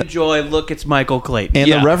 everyone can enjoy. Look, it's Michael Clayton. And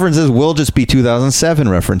the references will just be 2007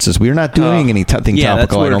 references. We're not doing anything topical.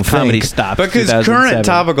 That's where I don't comedy think. stops. Because current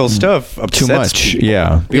topical stuff upsets too much. People.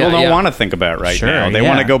 Yeah, people don't want to think about now. They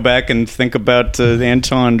want to go back and think about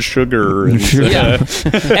Anton Sugar. And,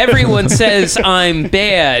 Everyone says I'm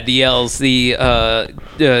bad, yells the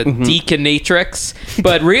Deaconatrix,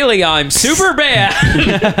 but really I'm super bad.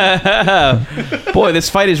 Boy,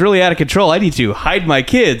 this fight is really out of control. I need to hide my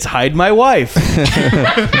kids, hide my wife.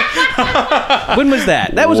 When was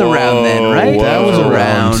that? That was around then, right? That was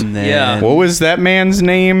around then. Yeah. What was that man's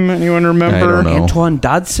name? Anyone remember? I don't know. Antoine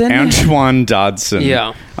Dodson? Antoine Dodson.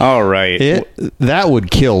 Yeah. All right. That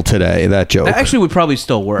would kill today, that joke. That actually would probably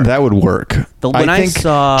still work. That would work. When I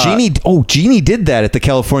saw Genie did that at the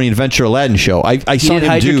California Adventure Aladdin show. I saw him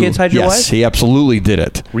hide do. Your kids, hide your yes, wife? he absolutely did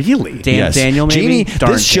it. Really? Yes. Daniel, maybe? Genie,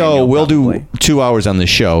 this show, we'll do 2 hours on this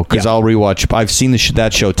show because I'll rewatch. I've seen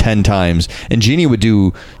that show 10 times. And Genie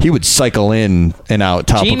he would cycle in and out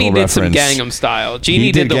topical Genie reference. did some Gangnam Style.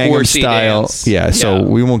 Genie did the Gangnam horsey Style. dance. Yeah, so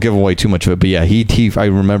we won't give away too much of it. But yeah, I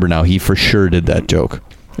remember now, he for sure did that joke.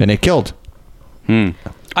 And it killed.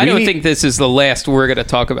 I don't think this is the last we're going to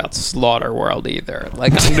talk about Slaughter World either.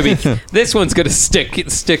 Like, I'm going to be. This one's going to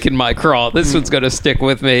stick in my craw. This one's going to stick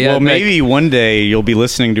with me. Well, maybe one day you'll be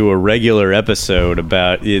listening to a regular episode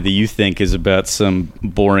about that you think is about some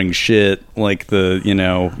boring shit, like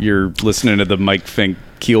you're listening to the Mike Fink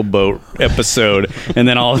Keelboat episode, and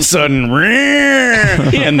then all of a sudden,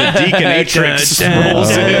 and the Deaconatrix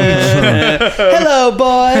rolls in. Hello,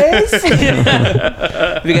 boys.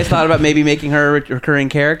 Have you guys thought about maybe making her a recurring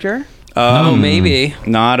character? Maybe.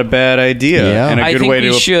 Not a bad idea. Yeah. And a I good think way we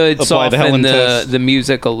to should apply the Helen soften test. the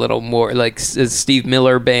music a little more, like a Steve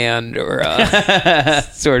Miller Band or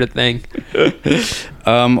sort of thing.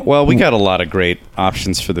 Well, we got a lot of great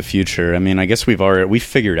options for the future. I mean, I guess we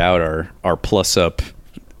figured out our plus up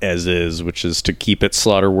as is, which is to keep it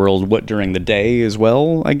Slaughter World during the day as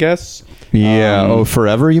well, I guess. Yeah.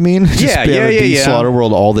 Forever, you mean? Just be Slaughter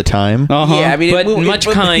World all the time? Uh-huh. Yeah, I mean, but much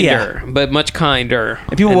kinder. But much kinder.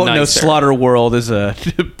 And people won't know Slaughter World is a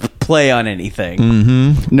play on anything.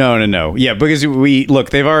 Mm-hmm. No. Yeah, because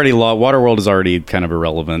they've already Waterworld is already kind of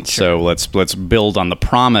irrelevant. Sure. So let's build on the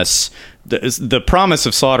promise. The promise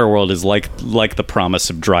of Slaughter World is like the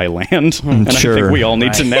promise of dry land, and sure. I think we all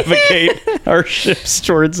need to navigate our ships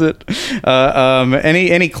towards it.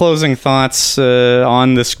 Any closing thoughts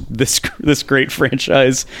on this great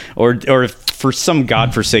franchise, or for some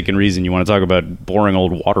godforsaken reason you want to talk about boring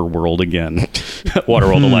old Waterworld again?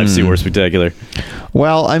 Waterworld: A Live Seawars Spectacular.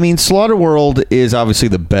 Well, I mean, Slaughter World is obviously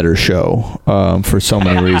the better show for so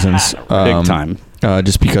many reasons. Big time.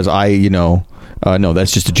 Just because no,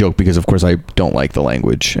 that's just a joke because, of course, I don't like the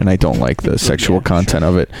language and I don't like the sexual content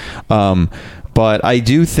of it. But I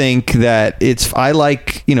do think that I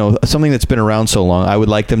like, something that's been around so long. I would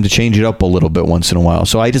like them to change it up a little bit once in a while.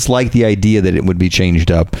 So I just like the idea that it would be changed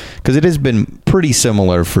up because it has been pretty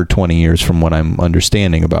similar for 20 years from what I'm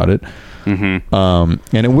understanding about it. Mm-hmm.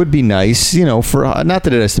 And it would be nice, for not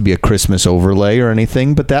that it has to be a Christmas overlay or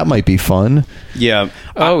anything, but that might be fun. Yeah.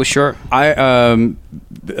 Sure.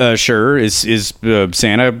 Sure. Is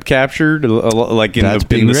Santa captured like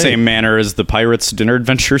in the same manner as the Pirates' Dinner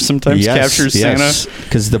Adventure sometimes captures Santa?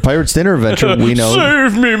 Because the Pirates' Dinner Adventure, we know.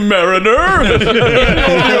 Save me, mariner!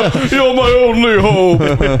 You're my only hope.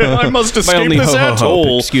 I must escape this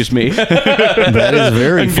atoll. Excuse me. That is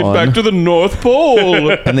very and fun. Get back to the North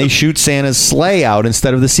Pole. And they shoot Santa's sleigh out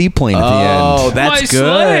instead of the seaplane at the end. Oh, that's my good.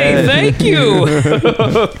 Sleigh, thank you.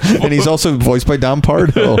 And he's also voiced by Don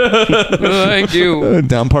Pardo. Thank you.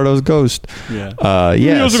 Don Pardo's ghost. Yeah.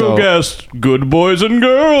 Musical guest, good boys and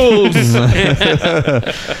girls.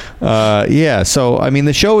 So I mean,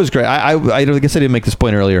 the show is great. I guess I didn't make this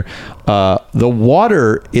point earlier. The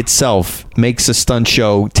water itself makes a stunt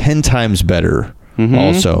show 10 times better. Mm-hmm.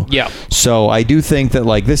 Also, yeah. So I do think that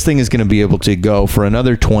this thing is going to be able to go for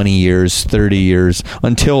another 20 years, 30 years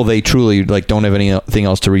until they truly don't have anything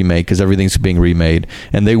else to remake because everything's being remade,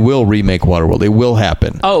 and they will remake Waterworld. It will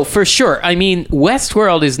happen. Oh, for sure. I mean,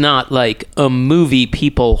 Westworld is not like a movie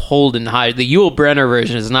people hold in high. The Yul Brynner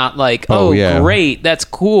version is not like, great, that's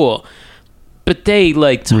cool. But they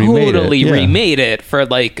totally remade it for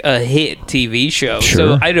a hit TV show.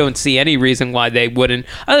 Sure. So I don't see any reason why they wouldn't,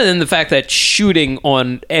 other than the fact that shooting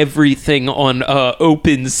on everything on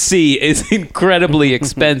open sea is incredibly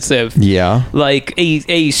expensive. Yeah.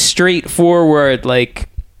 A straightforward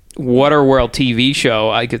Waterworld TV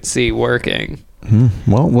show I could see working.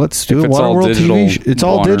 Well, let's do a Waterworld TV. It's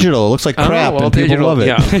all digital. It looks like crap, and people love it.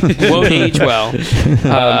 Yeah. Won't age well.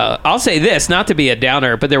 I'll say this, not to be a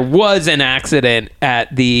downer, but there was an accident at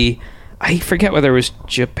I forget whether it was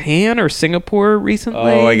Japan or Singapore recently.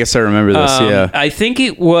 Oh, I guess I remember this, yeah. I think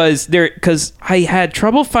it was there, because I had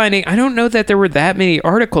trouble finding, I don't know that there were that many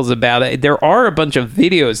articles about it. There are a bunch of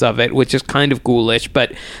videos of it, which is kind of ghoulish,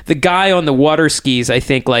 but the guy on the water skis, I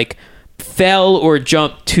think, fell or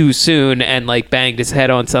jumped too soon and banged his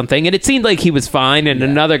head on something, and it seemed like he was fine, and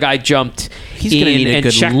another guy jumped He's gonna need a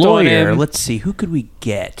good lawyer. Let's see, who could we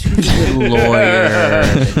get? Who's a good lawyer?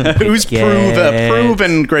 Who's a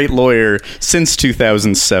proven great lawyer since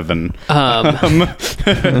 2007? I'm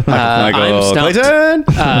stumped.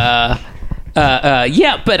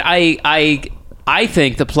 Yeah, but I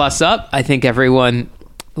think the plus up, I think everyone,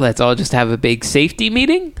 let's all just have a big safety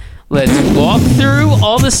meeting. Let's walk through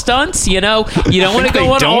all the stunts. You don't want to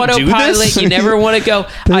go on autopilot. You never want to go.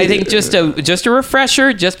 I think just a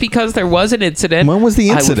refresher. Just because there was an incident. When was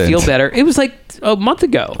the incident? I would feel better. It was a month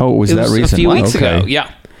ago. Oh, was that recent? A few weeks ago.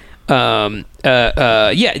 Yeah.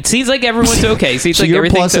 It seems like everyone's okay. Seems so like your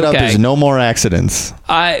everything's plus it up okay. is no more accidents.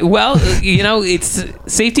 It's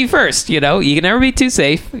safety first. You can never be too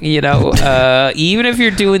safe. Even if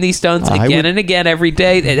you're doing these stunts again and again every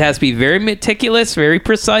day, it has to be very meticulous, very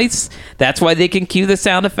precise. That's why they can cue the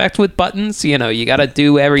sound effect with buttons. You got to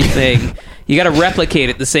do everything. You got to replicate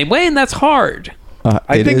it the same way, and that's hard.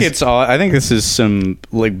 I think this is some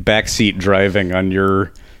backseat driving on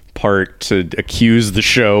your part to accuse the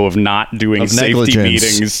show of not doing safety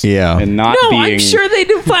meetings, and not being. I'm sure they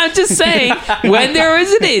do. I'm just saying, when there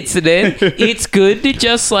is an incident, it's good to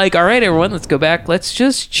just all right, everyone, let's go back. Let's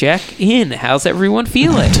just check in. How's everyone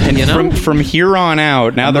feeling? And from here on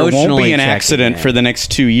out, now there won't be an accident for the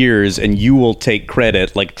next 2 years, and you will take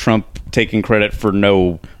credit, like Trump taking credit for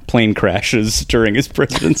no plane crashes during his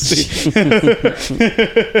presidency. Did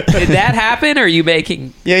that happen, or are you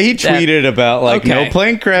making... Yeah, he tweeted about, like, no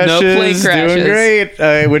plane crashes, doing great,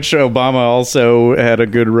 which Obama also had a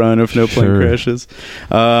good run of no plane crashes.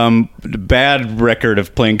 Bad record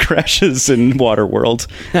of plane crashes in Waterworld.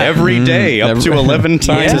 Every day, up to 11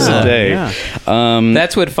 times a day. Yeah.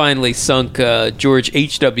 That's what finally sunk George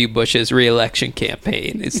H.W. Bush's re-election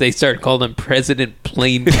campaign, is they started calling him President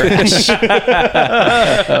Plane Crash.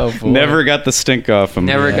 Never got the stink off him.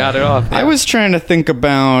 Never got it off. Yeah. I was trying to think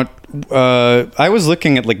about... I was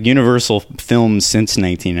looking at, like, Universal films since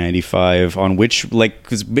 1995 on which, like,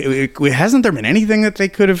 cause hasn't there been anything that they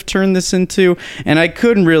could have turned this into? And I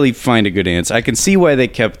couldn't really find a good answer. I can see why they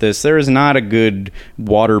kept this. There is not a good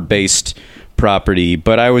water-based property,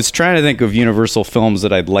 but I was trying to think of Universal films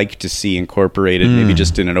that I'd like to see incorporated, maybe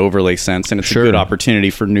just in an overlay sense, and it's a good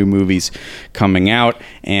opportunity for new movies coming out,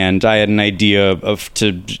 and I had an idea of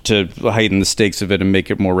to heighten the stakes of it and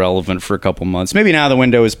make it more relevant for a couple months. Maybe now the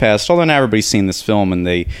window is past, although now everybody's seen this film and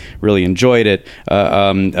they really enjoyed it.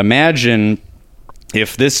 Imagine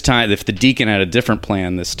if the Deacon had a different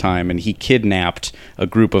plan this time and he kidnapped a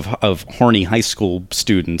group of horny high school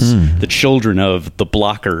students, the children of the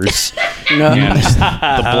Blockers, and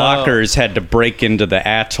the Blockers had to break into the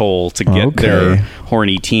atoll to get their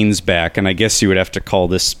horny teens back, and I guess you would have to call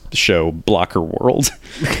this show Blocker World.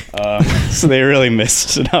 So they really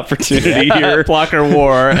missed an opportunity here. Blocker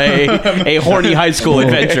War, a horny high school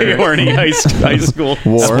adventure. A horny high school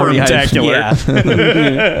spectacular.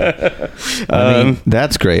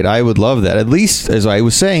 That's great. I would love that. At least, as I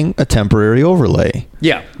was saying, a temporary overlay.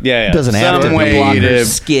 Yeah. It doesn't have to be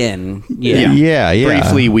Blocker's skin. Yeah.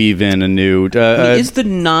 Briefly weave in a new... is the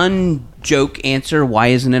non-joke answer, why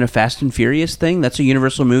isn't it a Fast and Furious thing? That's a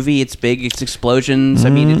Universal movie. It's big. It's explosions. I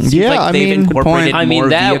mean, it seems like they've incorporated more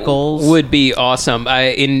vehicles. That would be awesome.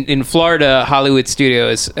 In Florida, Hollywood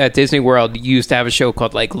Studios at Disney World used to have a show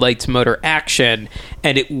called, like, Lights, Motor, Action,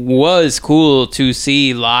 and it was cool to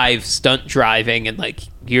see live stunt driving and, like,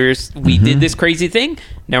 we did this crazy thing.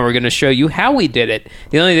 Now we're going to show you how we did it.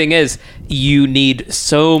 The only thing is, you need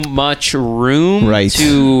so much room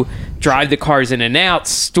to drive the cars in and out,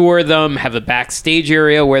 store them, have a backstage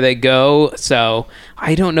area where they go. So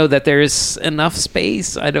I don't know that there's enough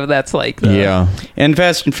space. I know that's like and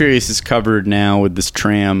Fast and Furious is covered now with this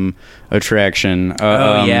tram attraction.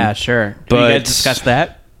 Sure. But you guys discuss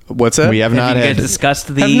that? What's that? We have not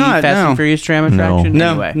discussed the Fast and Furious tram attraction?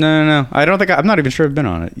 No. Anyway. No. I don't think I'm not even sure I've been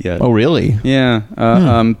on it yet. Oh, really? Yeah.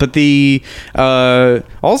 But the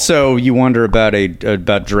also you wonder about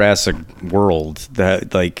Jurassic World.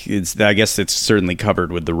 That, like, I guess it's certainly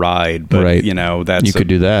covered with the ride, but you know, you could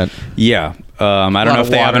do that. Yeah. I don't know if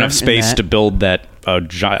they have enough space to build that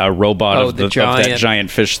a robot of that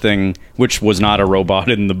giant fish thing, which was not a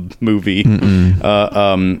robot in the movie.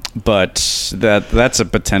 But that's a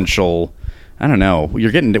potential. I don't know.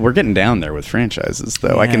 We're getting down there with franchises,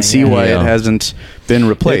 though. I can see why it hasn't been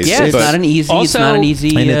replaced. It's not an easy. Also, it's not an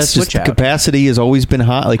easy and it's switch just out. The capacity has always been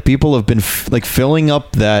high. Like, people have been filling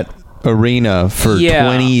up that arena for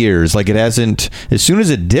 20 years. Like, it hasn't. As soon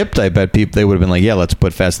as it dipped, I bet they would have been like, yeah, let's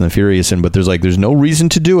put Fast and the Furious in. But there's no reason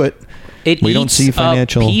to do it. We don't see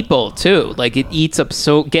financial people too. Like, it eats up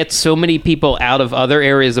gets so many people out of other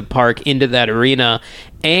areas of park into that arena.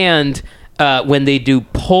 And when they do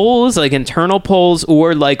polls, like internal polls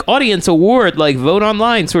or like audience award, like vote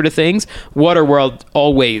online sort of things, Waterworld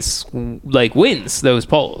always like wins those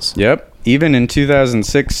polls. Yep. Even in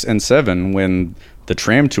 2006 and 2007, when the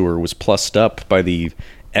tram tour was plussed up by the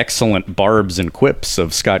excellent barbs and quips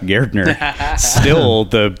of Scott Gardner, still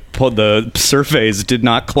the surveys did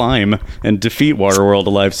not climb and defeat Waterworld: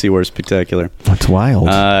 A Live Seawars Spectacular. That's wild.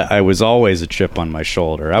 I was always a chip on my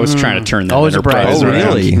shoulder. I was trying to turn that enterprise around.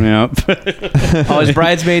 Oh, really? Yep. Always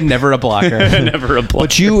bridesmaid, never a blocker. Never a blocker.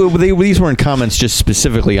 But these weren't comments just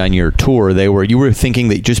specifically on your tour. You were thinking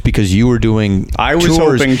that just because you were doing tours,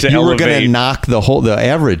 hoping to you were going to knock the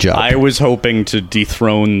average up. I was hoping to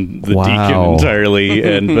dethrone the Deacon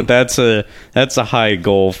entirely, but that's a high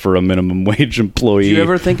goal for a minimum wage employee. Did you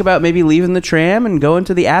ever think about maybe leaving the tram and going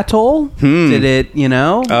to the atoll? Did it,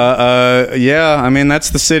 yeah, I mean, that's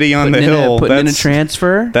the city on the hill. Putting in a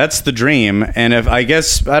transfer? That's the dream. And I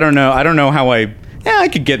don't know how I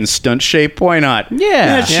could get in stunt shape. Why not?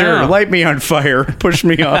 Yeah, sure. Light me on fire. Push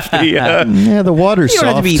me off the... the water's soft. You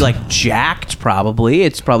don't have to be, like, jacked probably.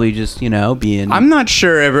 It's probably just, being... I'm not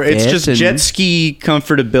sure ever. It's just jet ski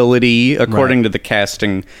comfortability, according to the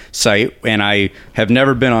casting site. And I have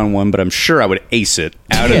never been on one, but I'm sure I would ace it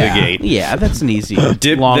out of the gate. Yeah, that's an easy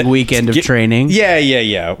long weekend of training.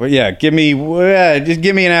 Yeah. Give me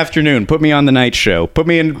an afternoon. Put me on the night show. Put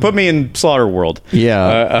me in Slaughter World.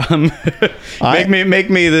 Yeah. Make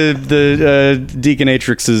me the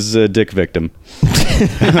Deaconatrix's dick victim.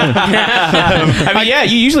 I mean,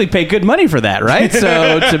 you usually pay good money for that, right?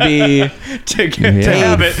 So to be paid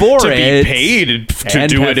to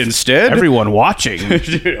do it instead. Everyone watching.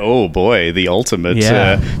 Oh boy, the ultimate.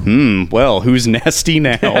 Yeah. Well, who's nasty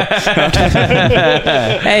now?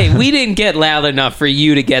 Hey, we didn't get loud enough for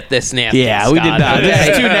you to get this nasty. Yeah, Scott. we did not.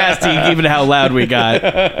 It's too nasty, given how loud we got.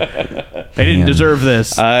 They didn't deserve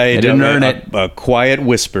this. I didn't earn it. A quiet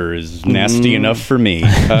whisper is nasty enough for me.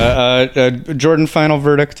 Jordan, final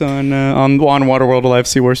verdict on Waterworld: A Live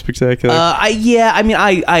Seawar Spectacular.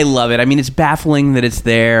 I love it. I mean, it's baffling that it's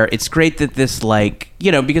there. It's great that this,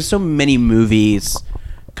 because so many movies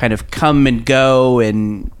kind of come and go,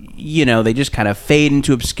 and they just kind of fade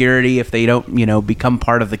into obscurity if they don't, become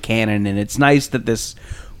part of the canon. And it's nice that this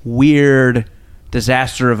weird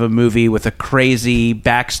disaster of a movie with a crazy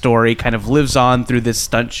backstory kind of lives on through this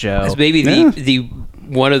stunt show. It's maybe the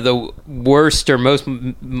one of the worst or most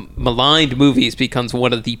maligned movies becomes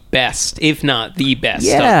one of the best, if not the best.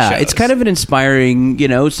 Yeah, it's kind of an inspiring,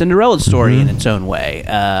 Cinderella story in its own way.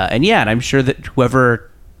 And I'm sure that whoever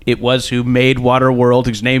it was who made Waterworld,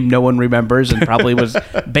 whose name no one remembers and probably was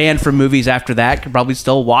banned from movies after that, could probably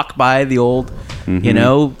still walk by the old,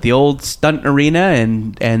 the old stunt arena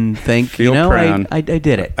and think, I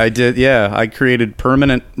did it. I did, yeah. I created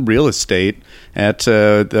permanent real estate at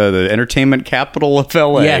the entertainment capital of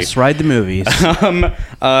LA. Yes, ride the movies. I'm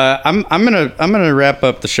gonna wrap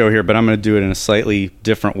up the show here, but I'm gonna do it in a slightly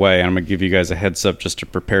different way. I'm gonna give you guys a heads up just to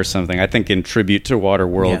prepare something. I think in tribute to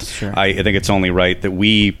Waterworld, yes, sure. I think it's only right that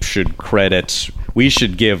we should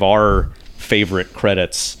give our favorite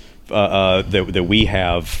credits that we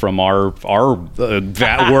have from our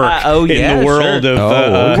that work in the world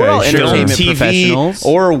of entertainment TV professionals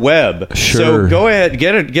or web. Sure. So go ahead,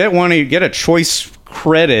 get a choice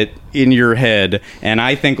credit in your head, and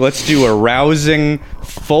I think let's do a rousing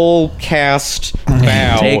full cast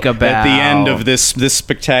bow, Take a bow at the end of this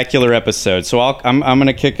spectacular episode. So I'm going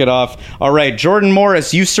to kick it off. All right, Jordan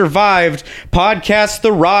Morris, you survived Podcast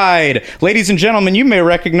The Ride. Ladies and gentlemen, you may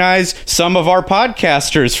recognize some of our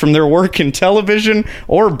podcasters from their work in television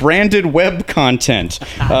or branded web content.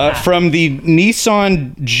 From the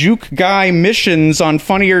Nissan Juke Guy missions on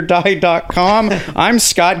FunnierDie.com, I'm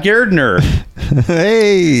Scott Gardner.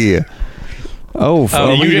 Hey.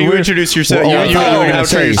 You introduce yourself.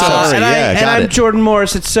 Sorry. I'm Jordan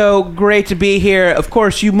Morris. It's so great to be here. Of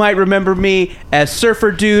course, you might remember me as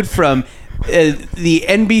Surfer Dude from the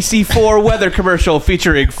NBC4 weather commercial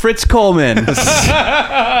featuring Fritz Coleman.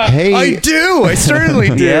 Hey, I do. I certainly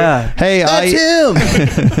do. Yeah. Hey, that's him.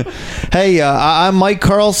 Hey, I'm Mike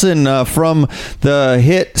Carlson from the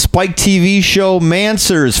hit Spike TV show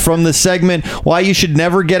Mansers, from the segment Why You Should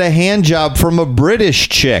Never Get a Hand Job from a British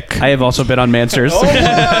Chick. I have also been on Mansers. Oh,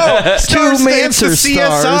 wow. Two Mansers the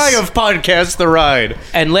CSI stars of Podcast The Ride.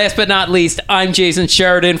 And last but not least, I'm Jason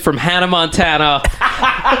Sheridan from Hannah Montana.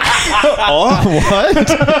 What?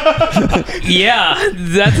 Yeah,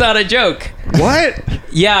 that's not a joke. What?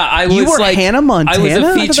 Yeah, I You was were Hannah Montana? I was I a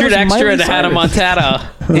thought featured that was extra Miley in Hannah Cyrus.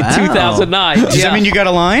 Montana in Wow. 2009. Does that mean you got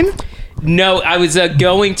a line? No, I was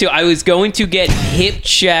going to get hip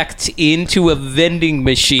checked into a vending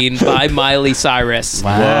machine by Miley Cyrus.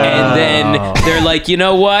 Wow. And then they're like, you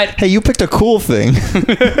know what? Hey, you picked a cool thing.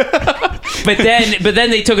 But then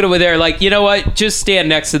they took it over there, like, you know what? Just stand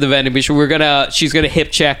next to the vending machine. She's gonna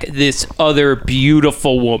hip check this other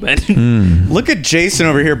beautiful woman. Look at Jason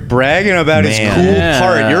over here bragging about his cool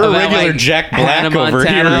part. You're a About, regular like, Jack Hannah Black over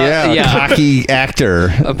here. Montana. Yeah. Cocky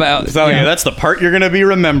actor. About So yeah, that's the part you're going to be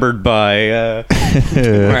remembered by.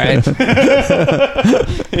 right.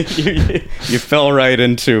 you fell right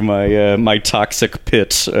into my toxic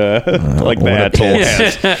pit like that.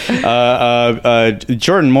 Yes.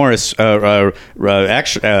 Jordan Morris,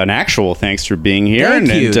 an actual thanks for being here.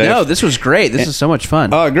 Thank you. No, this was great. This is so much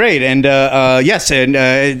fun. Oh, great. And yes, and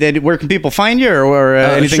then where can people find you or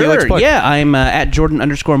anything sure. you'd like to plug? Yeah, I'm at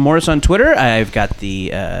Jordan_Morris on Twitter. I've got the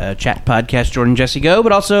chat podcast Jordan Jesse Go,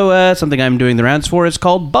 but also something I'm doing the rounds for is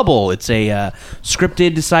called Bubble. It's a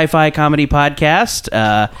scripted sci-fi comedy podcast.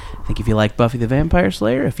 I think if you like Buffy the Vampire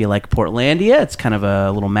Slayer, if you like Portlandia, it's kind of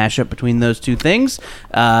a little mashup between those two things.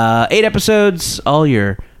 8 episodes, all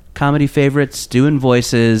your comedy favorites doing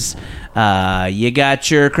voices. You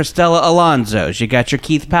got your Cristela Alonsos, you got your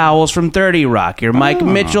Keith Powells from 30 Rock, your Mike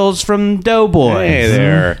Mitchells from Doughboys. Hey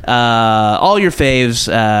there. All your faves,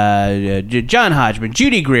 John Hodgman,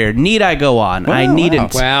 Judy Greer, Need I Go On? I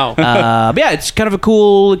Needn't. Wow. But yeah, it's kind of a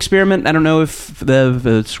cool experiment. I don't know if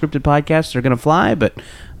the scripted podcasts are going to fly, but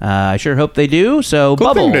I sure hope they do. So, cool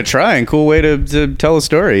Bubble. thing to try and cool way to tell a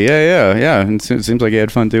story. Yeah. And it seems like you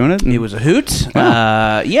had fun doing it. It was a hoot.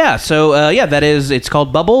 That is. It's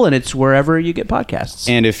called Bubble, and it's wherever you get podcasts.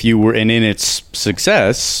 And if you were, and in its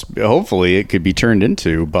success, hopefully it could be turned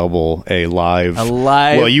into Bubble, a live.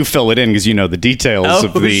 Well, you fill it in because you know the details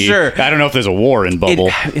of the. Sure. I don't know if there's a war in Bubble.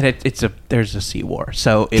 There's a sea war,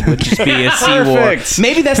 so it would just be a sea war.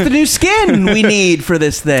 Maybe that's the new skin we need for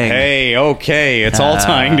this thing. Hey, okay, it's all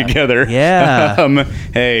tying together. Yeah.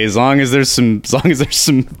 Hey, as long as there's some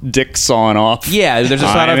dick sawing off. Yeah, there's a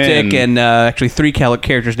sawed off dick and actually 3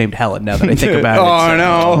 characters named Helen. Now that I think about it.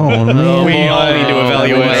 No. We all need to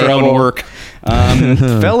evaluate our own work.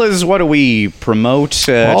 Fellas, what do we promote?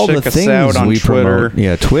 All check the us things out on we Twitter. promote.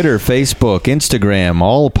 Yeah, Twitter, Facebook, Instagram,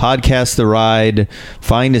 all Podcast The Ride.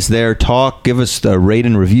 Find us there. Talk. Give us a rate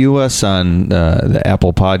and review us on the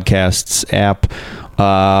Apple Podcasts app.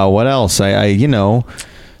 What else?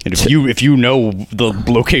 And if you know the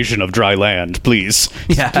location of dry land, please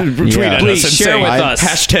tweet at us and share with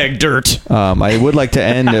us. #dirt. I would like to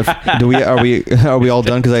end. Are we all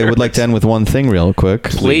done? Because I would like to end with one thing real quick.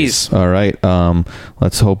 Please. All right.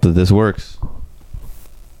 Let's hope that this works.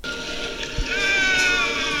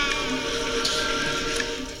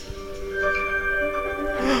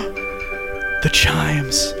 The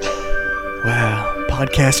chimes. Wow.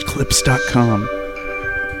 Podcastclips.com.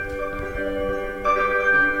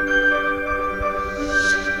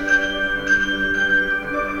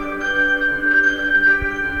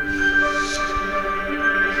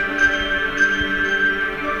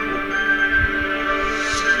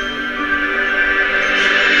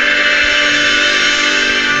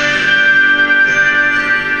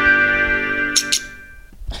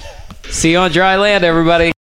 See you on dry land, everybody.